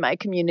someone in my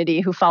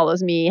community who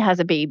follows me has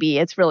a baby,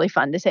 it's really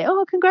fun to say,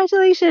 oh,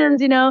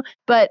 congratulations,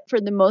 But for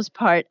the most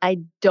part, I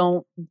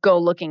don't go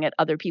looking at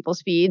other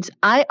people's feeds.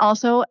 I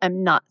also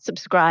am not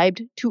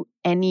subscribed to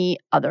any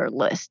other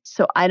list.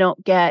 So I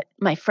don't get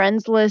my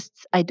friends'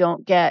 lists. I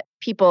don't get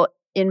people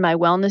in my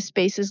wellness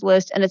spaces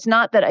list. And it's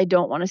not that I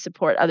don't want to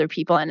support other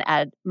people and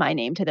add my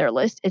name to their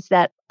list. It's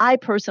that I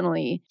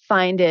personally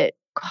find it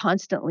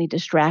constantly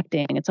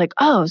distracting. It's like,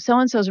 oh,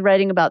 so-and-so's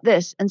writing about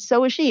this, and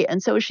so is she,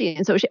 and so is she,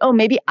 and so is she. Oh,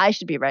 maybe I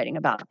should be writing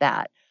about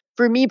that.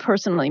 For me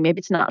personally, maybe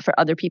it's not for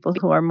other people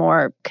who are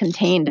more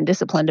contained and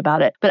disciplined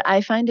about it, but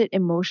I find it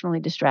emotionally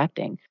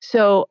distracting.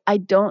 So I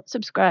don't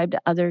subscribe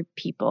to other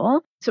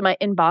people. So my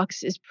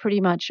inbox is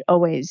pretty much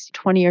always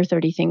 20 or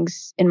 30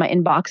 things in my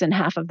inbox, and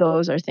half of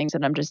those are things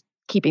that I'm just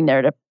keeping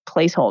there to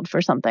placehold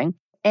for something.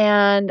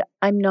 And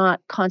I'm not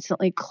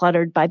constantly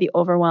cluttered by the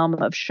overwhelm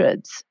of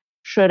shoulds.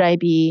 Should I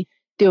be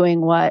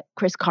doing what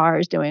Chris Carr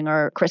is doing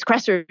or Chris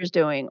Kresser is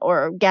doing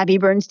or Gabby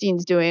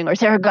Bernstein's doing or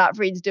Sarah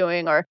Gottfried's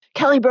doing or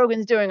Kelly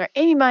Brogan's doing or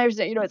Amy Myers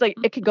doing. It's like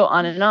it could go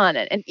on and on.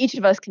 And each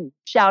of us can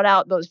shout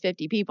out those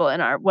 50 people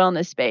in our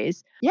wellness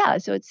space. Yeah,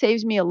 so it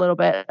saves me a little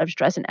bit of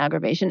stress and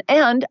aggravation.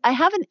 And I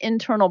have an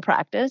internal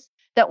practice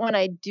that when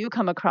I do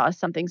come across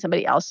something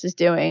somebody else is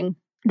doing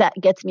that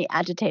gets me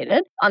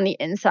agitated on the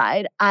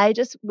inside, I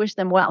just wish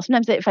them well.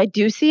 Sometimes if I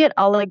do see it,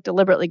 I'll like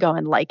deliberately go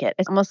and like it.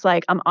 It's almost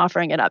like I'm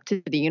offering it up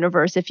to the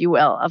universe, if you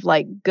will, of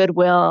like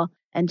goodwill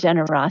and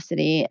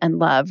generosity and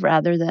love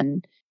rather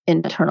than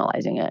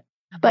internalizing it.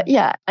 But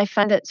yeah, I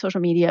find that social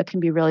media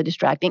can be really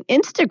distracting.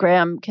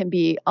 Instagram can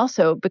be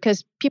also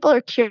because people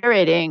are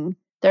curating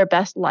their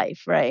best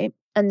life, right?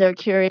 And they're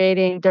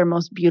curating their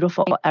most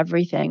beautiful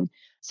everything.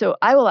 So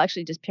I will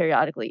actually just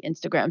periodically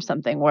Instagram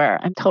something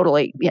where I'm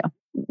totally,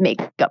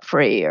 makeup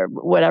free or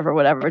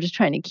whatever, just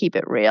trying to keep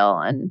it real.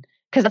 And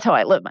because that's how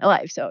I live my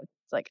life. So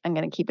it's like, I'm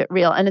going to keep it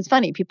real. And it's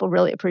funny, people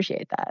really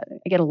appreciate that.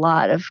 I get a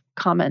lot of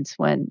comments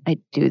when I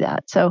do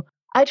that. So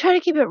I try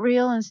to keep it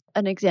real. As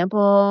an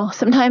example,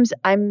 sometimes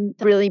I'm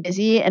really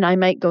busy and I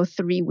might go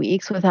 3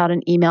 weeks without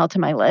an email to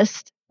my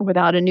list,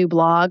 without a new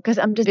blog, because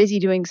I'm just busy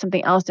doing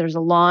something else. There's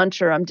a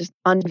launch or I'm just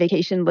on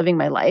vacation living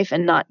my life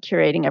and not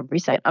curating every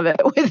side of it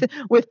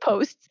with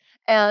posts.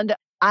 And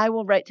I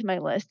will write to my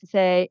list and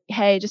say,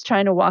 hey, just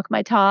trying to walk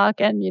my talk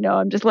and,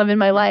 I'm just living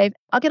my life.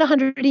 I'll get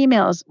 100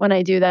 emails when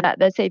I do that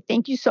say,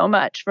 thank you so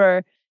much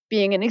for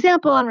being an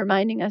example and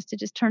reminding us to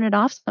just turn it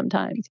off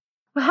sometimes.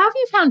 Well, how have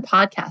you found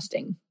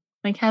podcasting?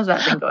 Like, how's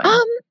that been going?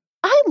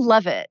 I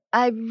love it.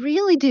 I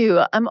really do.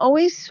 I'm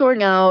always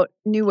sorting out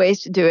new ways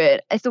to do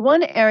it. It's the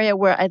one area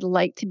where I'd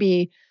like to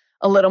be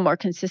a little more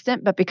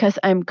consistent, but because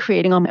I'm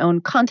creating all my own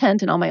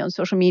content and all my own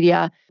social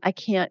media, I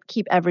can't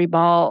keep every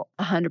ball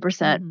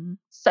 100%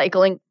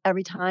 cycling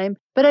every time.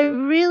 But I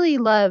really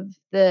love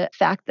the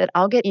fact that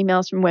I'll get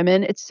emails from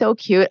women. It's so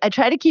cute. I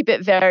try to keep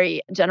it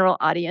very general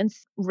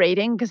audience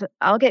rating because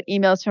I'll get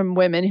emails from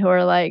women who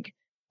are like,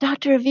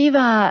 Dr.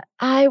 Aviva,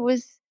 I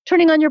was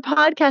turning on your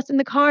podcast in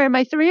the car and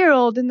my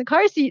 3-year-old in the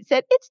car seat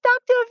said, it's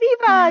Dr.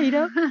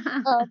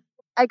 Aviva,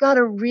 I got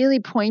a really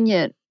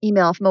poignant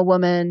email from a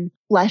woman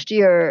last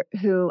year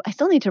who I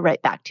still need to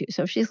write back to.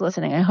 So if she's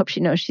listening, I hope she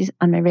knows she's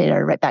on my radar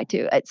to write back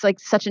to. It's like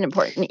such an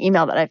important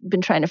email that I've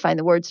been trying to find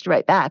the words to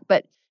write back.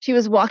 But she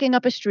was walking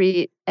up a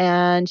street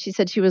and she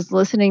said she was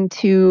listening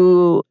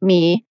to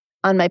me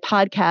on my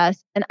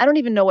podcast. And I don't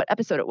even know what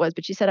episode it was,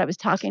 but she said I was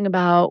talking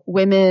about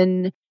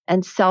women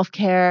and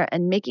self-care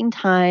and making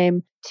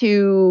time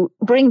to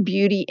bring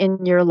beauty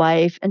in your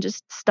life and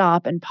just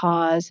stop and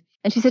pause.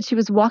 And she said she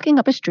was walking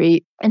up a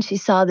street and she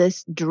saw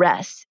this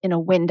dress in a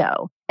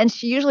window. And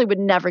she usually would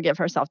never give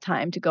herself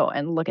time to go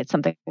and look at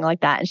something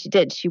like that. And she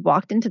did. She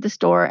walked into the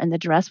store and the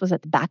dress was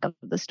at the back of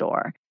the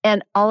store.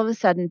 And all of a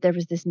sudden, there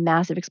was this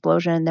massive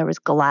explosion. There was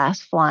glass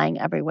flying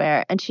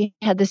everywhere. And she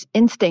had this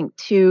instinct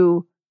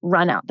to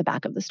run out the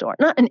back of the store.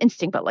 Not an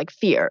instinct, but like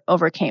fear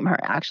overcame her,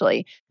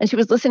 actually. And she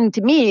was listening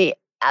to me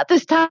at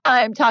this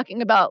time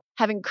talking about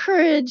having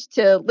courage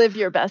to live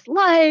your best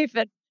life.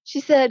 And she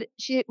said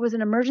she was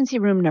an emergency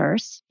room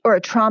nurse or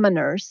a trauma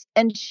nurse,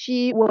 and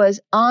she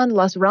was on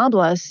Las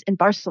Ramblas in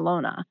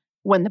Barcelona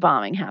when the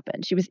bombing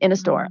happened. She was in a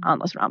store on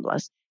Las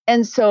Ramblas.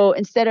 And so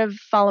instead of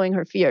following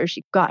her fear,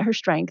 she got her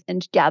strength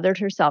and gathered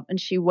herself and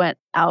she went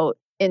out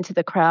into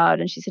the crowd.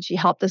 And she said she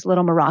helped this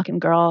little Moroccan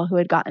girl who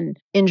had gotten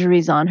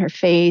injuries on her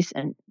face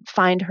and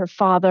find her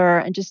father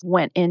and just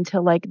went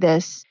into like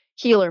this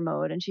healer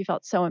mode. And she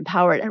felt so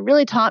empowered and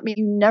really taught me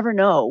you never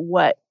know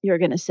what you're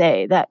going to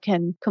say that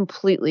can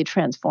completely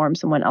transform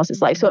someone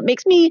else's life. So it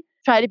makes me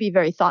try to be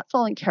very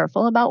thoughtful and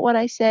careful about what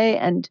I say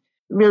and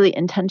really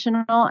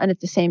intentional. And at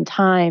the same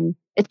time,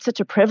 it's such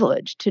a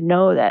privilege to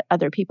know that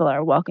other people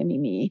are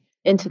welcoming me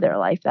into their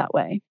life that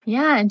way.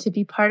 Yeah. And to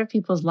be part of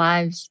people's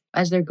lives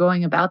as they're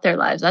going about their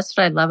lives. That's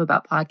what I love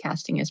about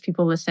podcasting is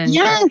people listen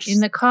in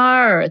the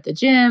car or at the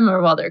gym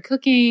or while they're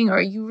cooking, or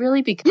you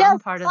really become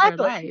part of their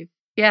life.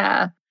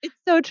 Yeah. It's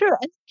so true.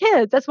 And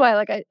kids, that's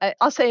why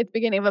I'll say at the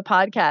beginning of a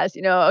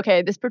podcast,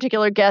 okay, this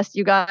particular guest,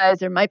 you guys,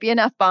 there might be an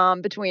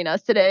F-bomb between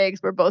us today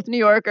because we're both New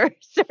Yorkers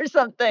or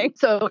something.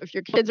 So if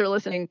your kids are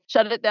listening,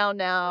 shut it down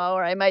now.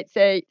 Or I might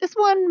say, this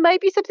one might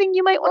be something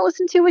you might want to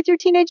listen to with your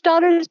teenage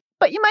daughters,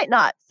 but you might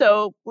not.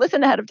 So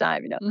listen ahead of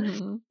time,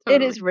 Totally.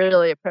 It is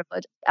really a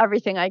privilege.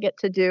 Everything I get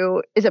to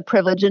do is a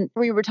privilege. And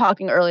we were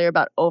talking earlier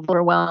about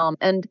overwhelm.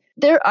 And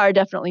there are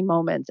definitely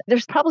moments.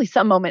 There's probably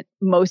some moment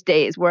most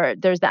days where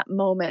there's that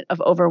moment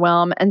of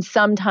overwhelm. And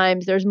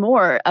sometimes there's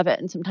more of it.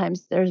 And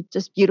sometimes there's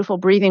just beautiful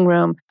breathing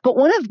room. But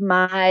one of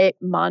my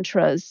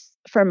mantras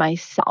for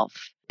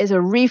myself is a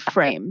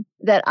reframe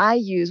that I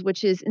use,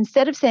 which is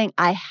instead of saying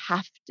I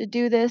have to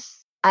do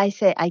this, I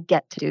say I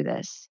get to do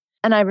this.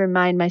 And I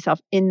remind myself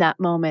in that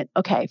moment,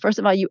 okay, first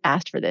of all, you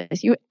asked for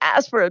this. You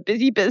asked for a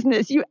busy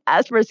business. You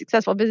asked for a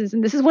successful business.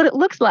 And this is what it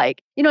looks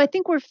like. I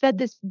think we're fed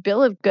this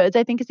bill of goods,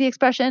 I think is the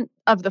expression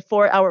of the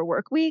 4-hour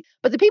work week.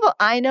 But the people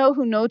I know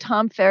who know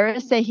Tom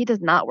Ferriss say he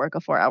does not work a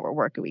 4-hour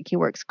work week. He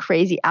works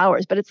crazy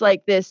hours. But it's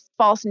like this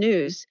false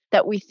news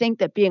that we think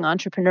that being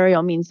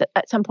entrepreneurial means that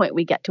at some point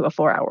we get to a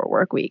 4-hour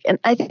work week. And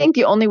I think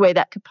the only way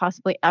that could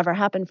possibly ever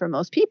happen for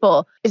most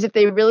people is if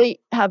they really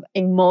have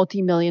a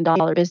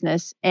multi-million-dollar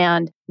business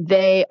and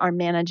they are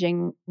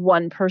managing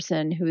one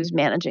person who's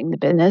managing the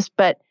business.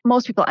 But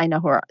most people I know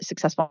who are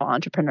successful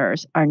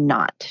entrepreneurs are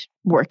not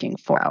working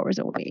 4 hours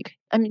a week.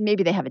 I mean,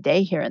 maybe they have a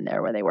day here and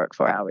there where they work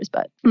 4 hours,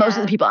 but most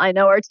of the people I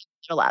know are taking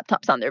their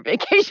laptops on their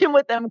vacation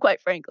with them,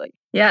 quite frankly.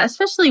 Yeah,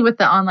 especially with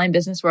the online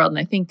business world. And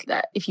I think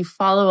that if you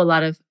follow a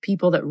lot of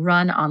people that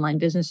run online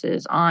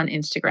businesses on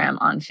Instagram,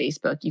 on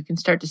Facebook, you can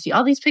start to see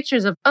all these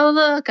pictures of, oh,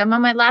 look, I'm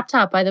on my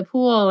laptop by the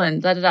pool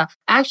and da da da.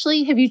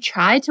 Actually, have you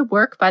tried to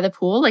work by the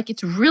pool? Like,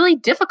 it's really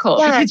difficult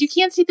because you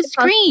can't see the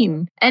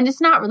screen and it's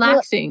not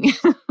relaxing.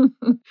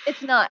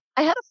 It's not.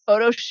 I had a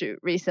photo shoot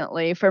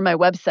recently for my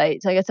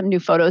website. So I got some new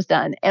photos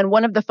done. And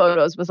one of the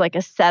photos was like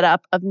a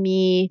setup of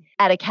me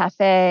at a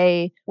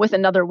cafe with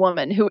another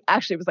woman who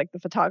actually was like the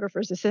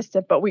photographer's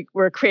assistant, but we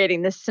were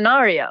creating this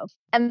scenario.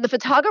 And the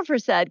photographer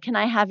said, "Can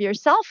I have your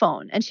cell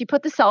phone?" And she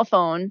put the cell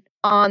phone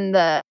on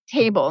the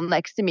table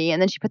next to me.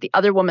 And then she put the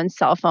other woman's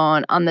cell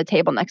phone on the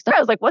table next to her. I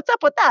was like, "What's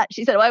up with that?"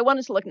 She said, "Well, I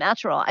wanted to look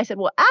natural." I said,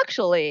 "Well,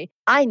 actually,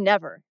 I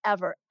never,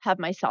 ever have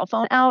my cell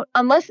phone out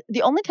unless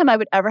the only time I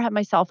would ever have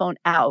my cell phone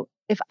out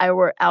if I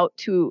were out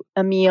to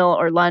a meal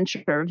or lunch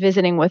or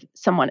visiting with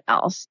someone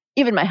else,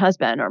 even my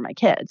husband or my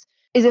kids,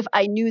 is if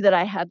I knew that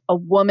I had a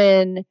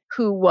woman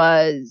who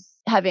was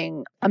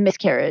having a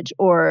miscarriage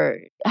or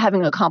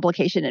having a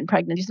complication in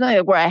pregnancy, something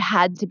like where I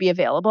had to be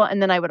available.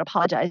 And then I would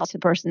apologize to the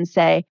person and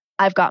say,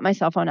 "I've got my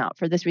cell phone out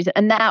for this reason."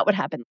 And that would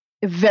happen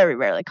very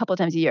rarely, a couple of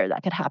times a year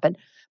that could happen.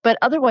 But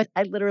otherwise,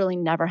 I literally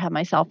never have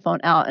my cell phone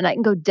out. And I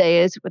can go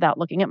days without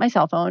looking at my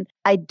cell phone.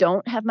 I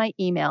don't have my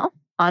email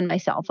on my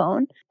cell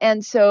phone.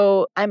 And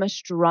so I'm a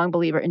strong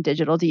believer in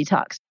digital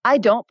detox. I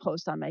don't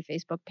post on my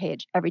Facebook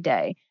page every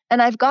day.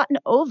 And I've gotten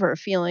over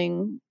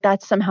feeling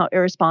that's somehow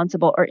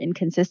irresponsible or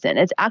inconsistent.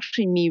 It's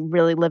actually me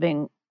really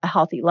living a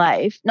healthy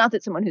life. Not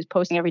that someone who's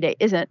posting every day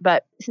isn't,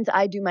 but since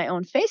I do my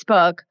own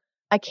Facebook,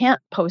 I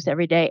can't post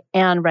every day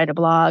and write a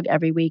blog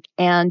every week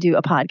and do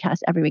a podcast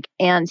every week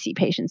and see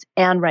patients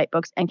and write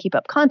books and keep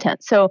up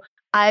content. So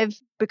I've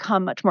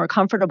become much more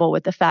comfortable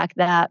with the fact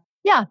that,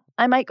 yeah,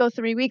 I might go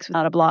 3 weeks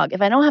without a blog.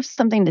 If I don't have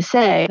something to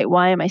say,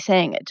 why am I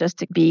saying it? Just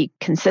to be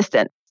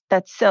consistent.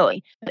 That's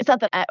silly. It's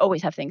not that I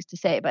always have things to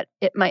say, but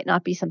it might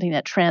not be something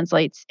that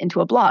translates into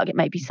a blog. It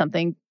might be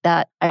something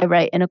that I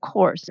write in a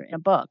course or in a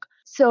book.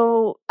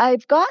 So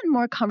I've gotten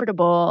more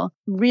comfortable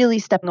really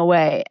stepping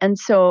away. And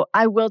so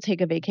I will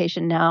take a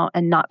vacation now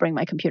and not bring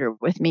my computer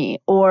with me,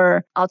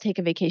 or I'll take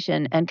a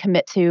vacation and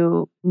commit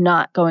to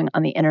not going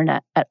on the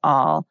internet at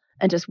all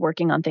and just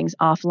working on things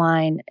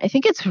offline. I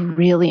think it's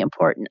really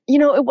important.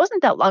 It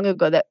wasn't that long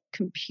ago that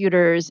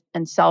computers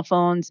and cell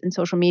phones and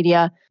social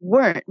media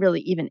weren't really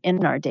even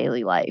in our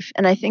daily life.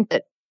 And I think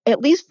that,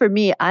 at least for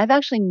me, I've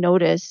actually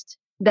noticed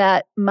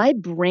that my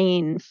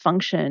brain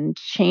function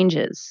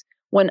changes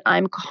when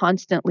I'm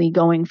constantly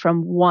going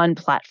from one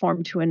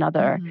platform to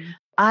another. Mm-hmm.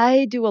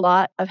 I do a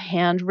lot of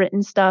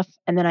handwritten stuff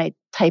and then I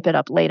type it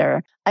up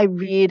later. I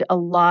read a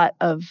lot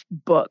of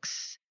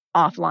books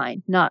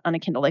offline, not on a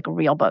Kindle, like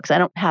real books. I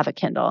don't have a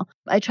Kindle.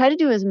 I try to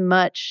do as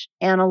much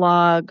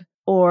analog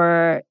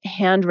or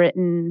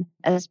handwritten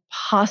as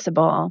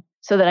possible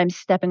so that I'm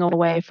stepping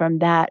away from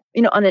that.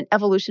 On an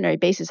evolutionary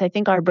basis, I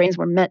think our brains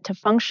were meant to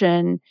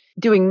function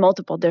doing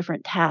multiple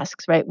different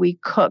tasks, right? We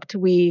cooked,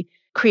 we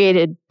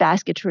created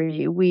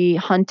basketry, we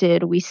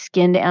hunted, we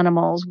skinned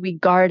animals, we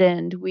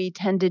gardened, we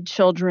tended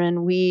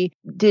children, we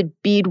did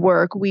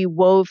beadwork, we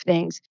wove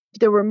things.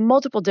 There were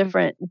multiple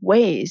different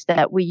ways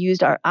that we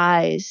used our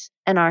eyes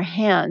and our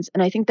hands.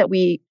 And I think that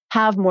we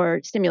have more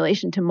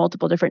stimulation to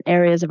multiple different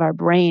areas of our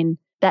brain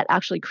that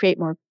actually create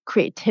more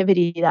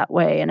creativity that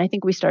way. And I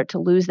think we start to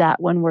lose that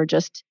when we're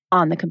just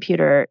on the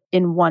computer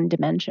in one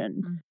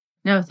dimension.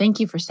 No, thank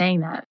you for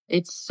saying that.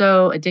 It's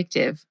so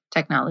addictive,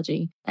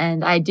 technology.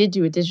 And I did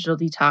do a digital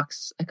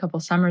detox a couple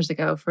summers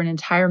ago for an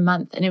entire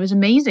month. And it was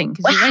amazing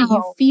because you're right,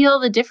 you feel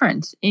the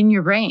difference in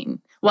your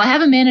brain. Well, I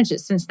haven't managed it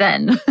since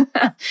then,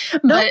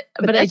 but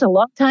that's a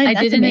long time. I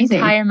did an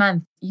entire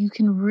month. You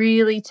can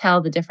really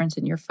tell the difference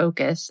in your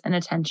focus and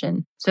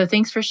attention. So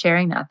thanks for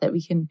sharing that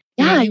we can,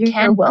 you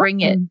can bring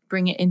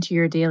it into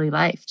your daily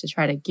life to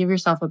try to give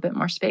yourself a bit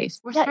more space.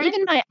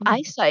 Even my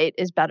eyesight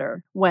is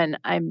better when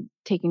I'm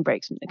taking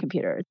breaks from the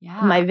computer.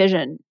 Yeah. My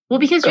vision. Well,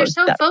 because you're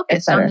so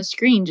focused on the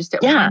screen just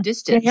at one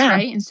distance,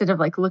 right? Instead of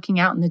like looking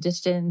out in the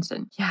distance.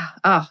 And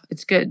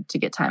it's good to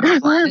get time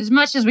offline. As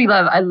much as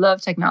I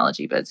love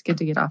technology, but it's good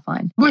to get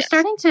offline. We're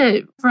starting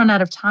to run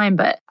out of time,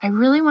 but I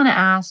really want to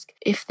ask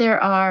if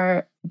there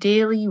are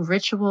daily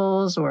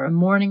rituals or a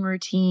morning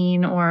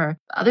routine or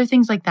other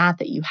things like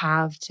that you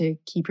have to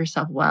keep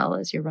yourself well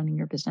as you're running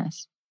your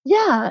business?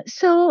 Yeah.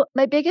 So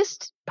my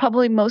biggest,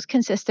 probably most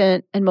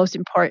consistent and most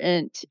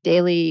important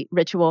daily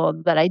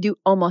ritual that I do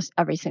almost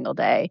every single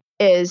day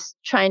is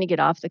trying to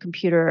get off the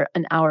computer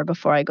an hour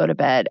before I go to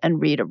bed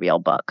and read a real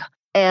book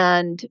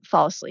and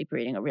fall asleep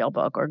reading a real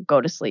book or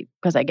go to sleep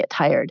because I get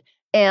tired.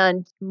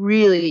 And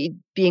really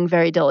being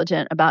very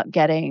diligent about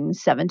getting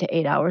 7 to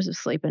 8 hours of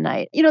sleep a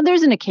night.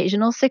 There's an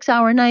occasional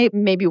 6-hour night,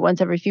 maybe once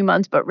every few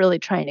months, but really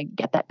trying to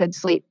get that good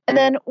sleep. And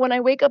then when I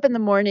wake up in the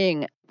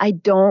morning, I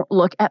don't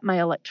look at my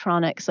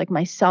electronics, like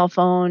my cell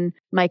phone,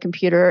 my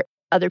computer,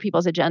 other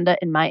people's agenda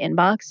in my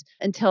inbox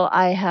until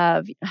I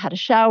have had a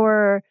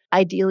shower,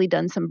 ideally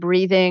done some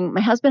breathing.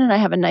 My husband and I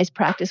have a nice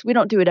practice. We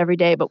don't do it every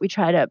day, but we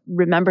try to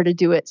remember to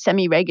do it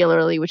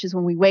semi-regularly, which is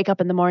when we wake up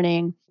in the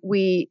morning,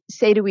 we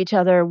say to each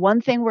other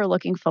one thing we're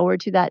looking forward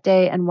to that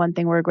day and one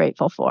thing we're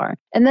grateful for.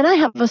 And then I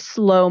have a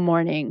slow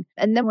morning.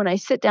 And then when I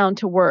sit down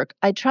to work,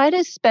 I try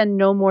to spend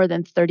no more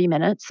than 30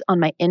 minutes on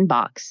my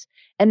inbox.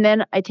 And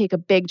then I take a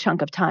big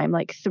chunk of time,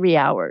 like 3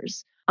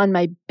 hours, on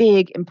my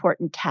big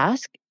important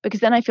task,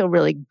 because then I feel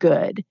really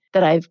good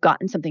that I've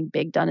gotten something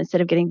big done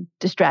instead of getting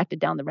distracted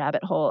down the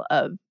rabbit hole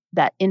of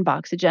that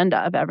inbox agenda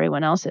of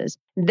everyone else's.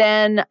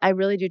 Then I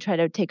really do try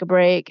to take a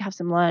break, have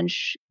some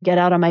lunch, get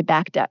out on my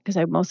back deck because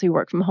I mostly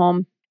work from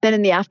home. Then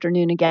in the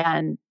afternoon,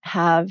 again,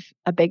 have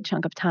a big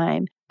chunk of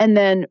time. And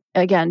then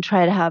again,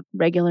 try to have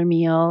regular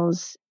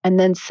meals. And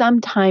then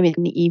some time in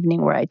the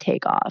evening where I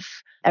take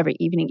off every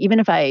evening, even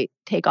if I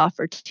take off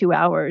for 2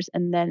 hours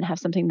and then have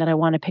something that I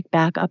want to pick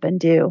back up and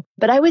do.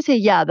 But I would say,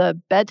 yeah, the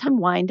bedtime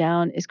wind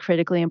down is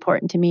critically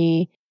important to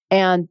me.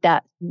 And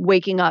that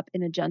waking up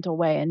in a gentle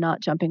way and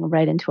not jumping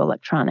right into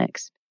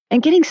electronics.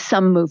 And getting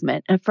some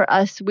movement. And for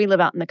us, we live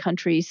out in the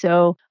country,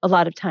 so a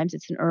lot of times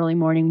it's an early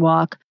morning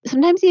walk.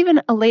 Sometimes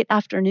even a late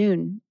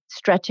afternoon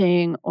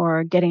stretching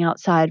or getting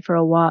outside for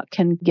a walk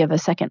can give a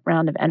second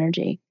round of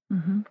energy.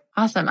 Mm-hmm.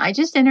 Awesome. I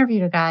just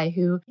interviewed a guy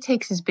who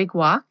takes his big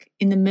walk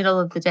in the middle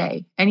of the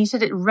day, and he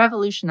said it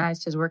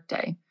revolutionized his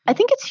workday. I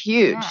think it's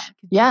huge.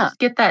 Yeah. Just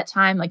get that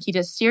time. Like he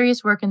does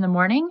serious work in the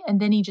morning, and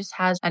then he just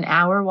has an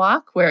hour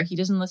walk where he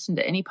doesn't listen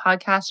to any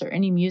podcasts or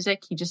any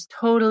music. He just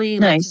totally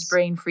lets his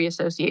brain free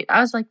associate.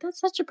 I was like, that's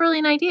such a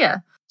brilliant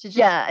idea.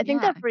 I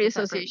think that free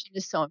association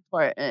is so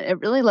important. It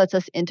really lets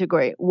us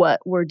integrate what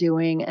we're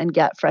doing and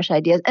get fresh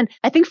ideas. And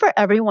I think for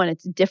everyone,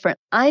 it's different.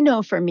 I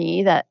know for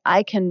me that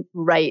I can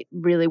write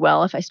really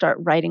well if I start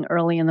writing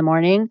early in the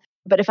morning.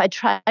 But if I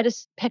try to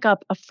pick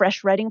up a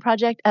fresh writing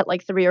project at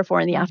like 3 or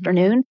 4 in the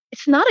afternoon,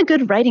 it's not a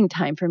good writing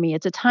time for me.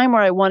 It's a time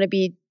where I want to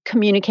be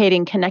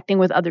communicating, connecting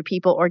with other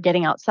people, or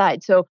getting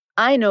outside. So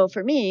I know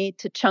for me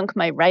to chunk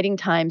my writing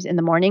times in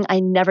the morning,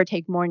 I never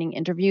take morning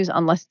interviews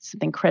unless it's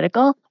something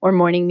critical or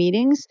morning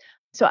meetings.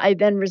 So I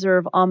then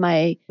reserve all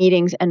my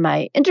meetings and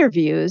my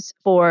interviews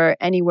for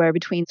anywhere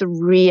between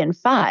 3 and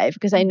 5,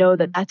 because I know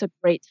that that's a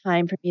great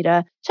time for me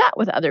to chat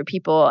with other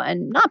people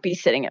and not be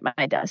sitting at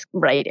my desk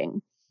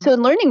writing. So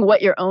learning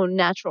what your own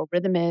natural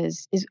rhythm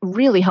is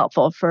really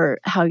helpful for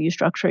how you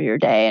structure your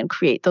day and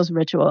create those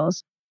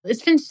rituals.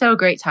 It's been so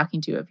great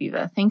talking to you,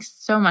 Aviva. Thanks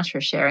so much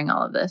for sharing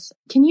all of this.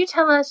 Can you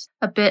tell us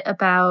a bit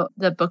about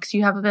the books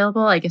you have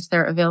available? I guess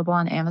they're available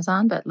on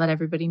Amazon, but let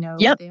everybody know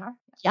what they are.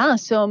 Yeah.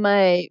 So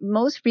my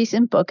most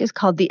recent book is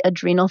called The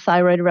Adrenal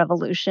Thyroid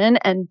Revolution.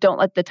 And don't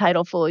let the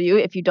title fool you.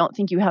 If you don't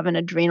think you have an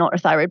adrenal or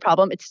thyroid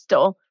problem, it's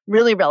still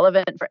really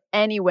relevant for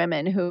any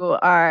women who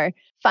are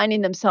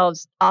finding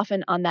themselves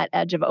often on that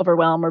edge of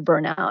overwhelm or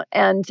burnout,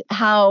 and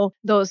how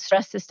those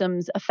stress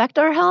systems affect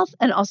our health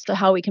and also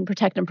how we can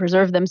protect and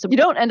preserve them so you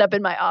don't end up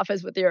in my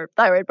office with your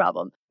thyroid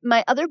problem.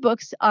 My other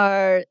books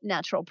are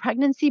Natural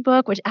Pregnancy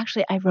book, which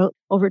actually I wrote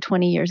over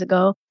 20 years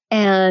ago,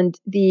 and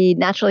the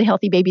Naturally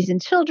Healthy Babies and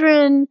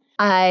Children.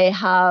 I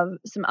have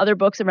some other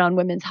books around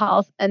women's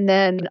health, and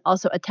then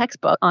also a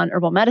textbook on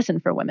herbal medicine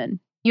for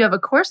women. You have a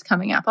course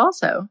coming up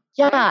also.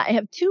 Yeah, I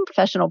have 2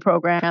 professional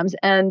programs,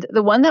 and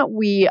the one that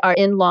we are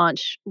in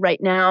launch right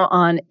now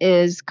on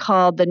is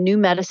called the New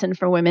Medicine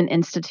for Women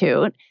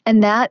Institute.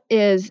 And that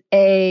is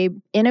a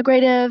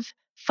integrative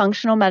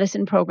functional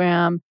medicine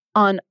program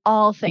on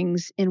all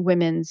things in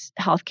women's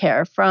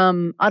healthcare,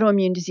 from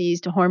autoimmune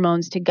disease to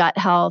hormones to gut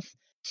health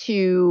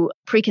to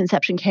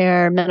preconception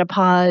care,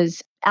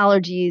 menopause,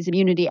 allergies,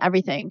 immunity,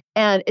 everything.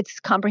 And it's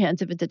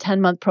comprehensive. It's a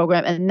 10-month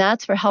program, and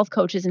that's for health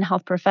coaches and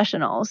health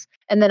professionals.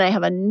 And then I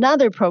have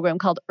another program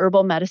called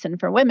Herbal Medicine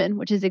for Women,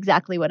 which is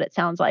exactly what it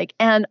sounds like.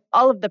 And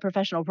all of the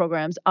professional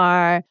programs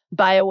are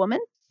by a woman,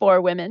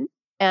 for women,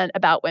 and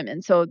about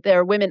women. So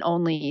they're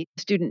women-only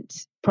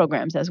student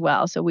programs as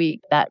well. So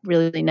that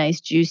really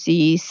nice,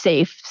 juicy,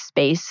 safe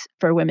space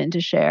for women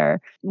to share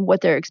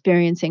what they're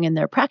experiencing in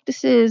their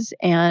practices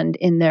and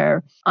in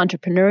their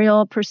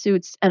entrepreneurial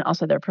pursuits and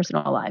also their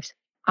personal lives.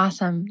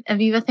 Awesome.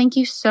 Aviva, thank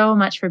you so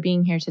much for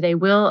being here today.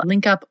 We'll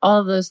link up all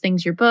of those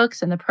things, your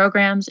books and the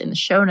programs, in the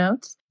show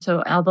notes,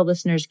 so all the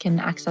listeners can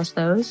access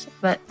those.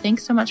 But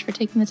thanks so much for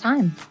taking the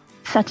time.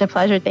 Such a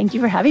pleasure. Thank you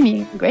for having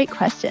me. Great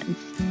questions.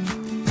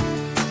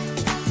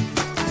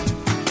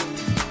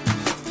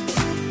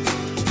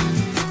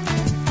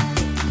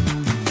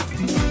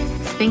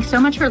 Thanks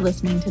so much for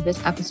listening to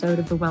this episode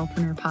of the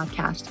Wellpreneur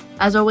podcast.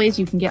 As always,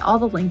 you can get all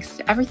the links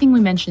to everything we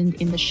mentioned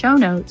in the show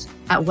notes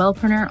at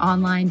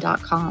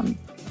wellpreneuronline.com.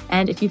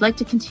 And if you'd like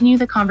to continue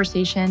the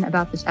conversation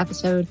about this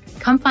episode,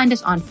 come find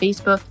us on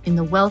Facebook in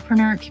the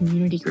Wellpreneur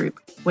community group,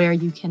 where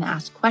you can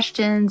ask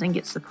questions and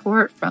get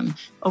support from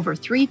over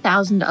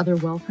 3,000 other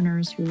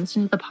wellpreneurs who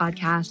listen to the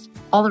podcast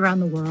all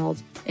around the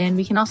world. And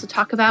we can also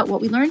talk about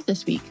what we learned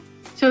this week.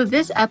 So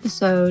this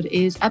episode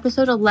is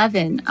episode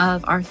 11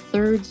 of our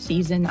third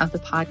season of the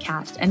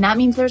podcast, and that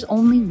means there's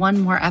only one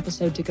more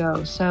episode to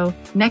go. So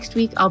next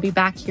week, I'll be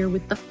back here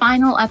with the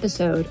final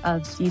episode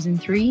of season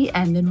 3,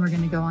 and then we're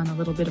going to go on a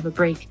little bit of a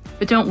break.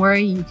 But don't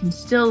worry, you can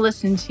still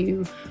listen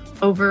to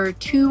over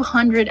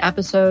 200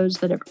 episodes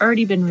that have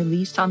already been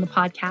released on the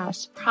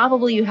podcast.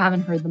 Probably you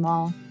haven't heard them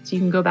all, so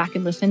you can go back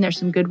and listen. There's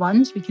some good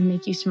ones. We can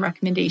make you some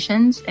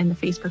recommendations in the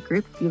Facebook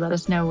group if you let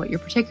us know what you're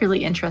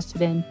particularly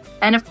interested in.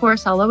 And of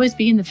course, I'll always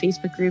be in the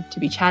Facebook group to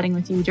be chatting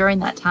with you during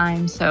that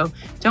time, so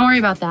don't worry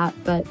about that,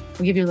 but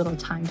we'll give you a little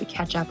time to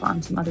catch up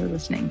on some other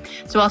listening.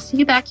 So I'll see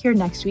you back here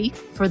next week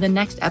for the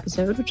next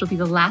episode, which will be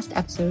the last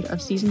episode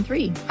of season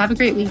 3. Have a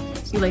great week.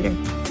 See you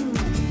later.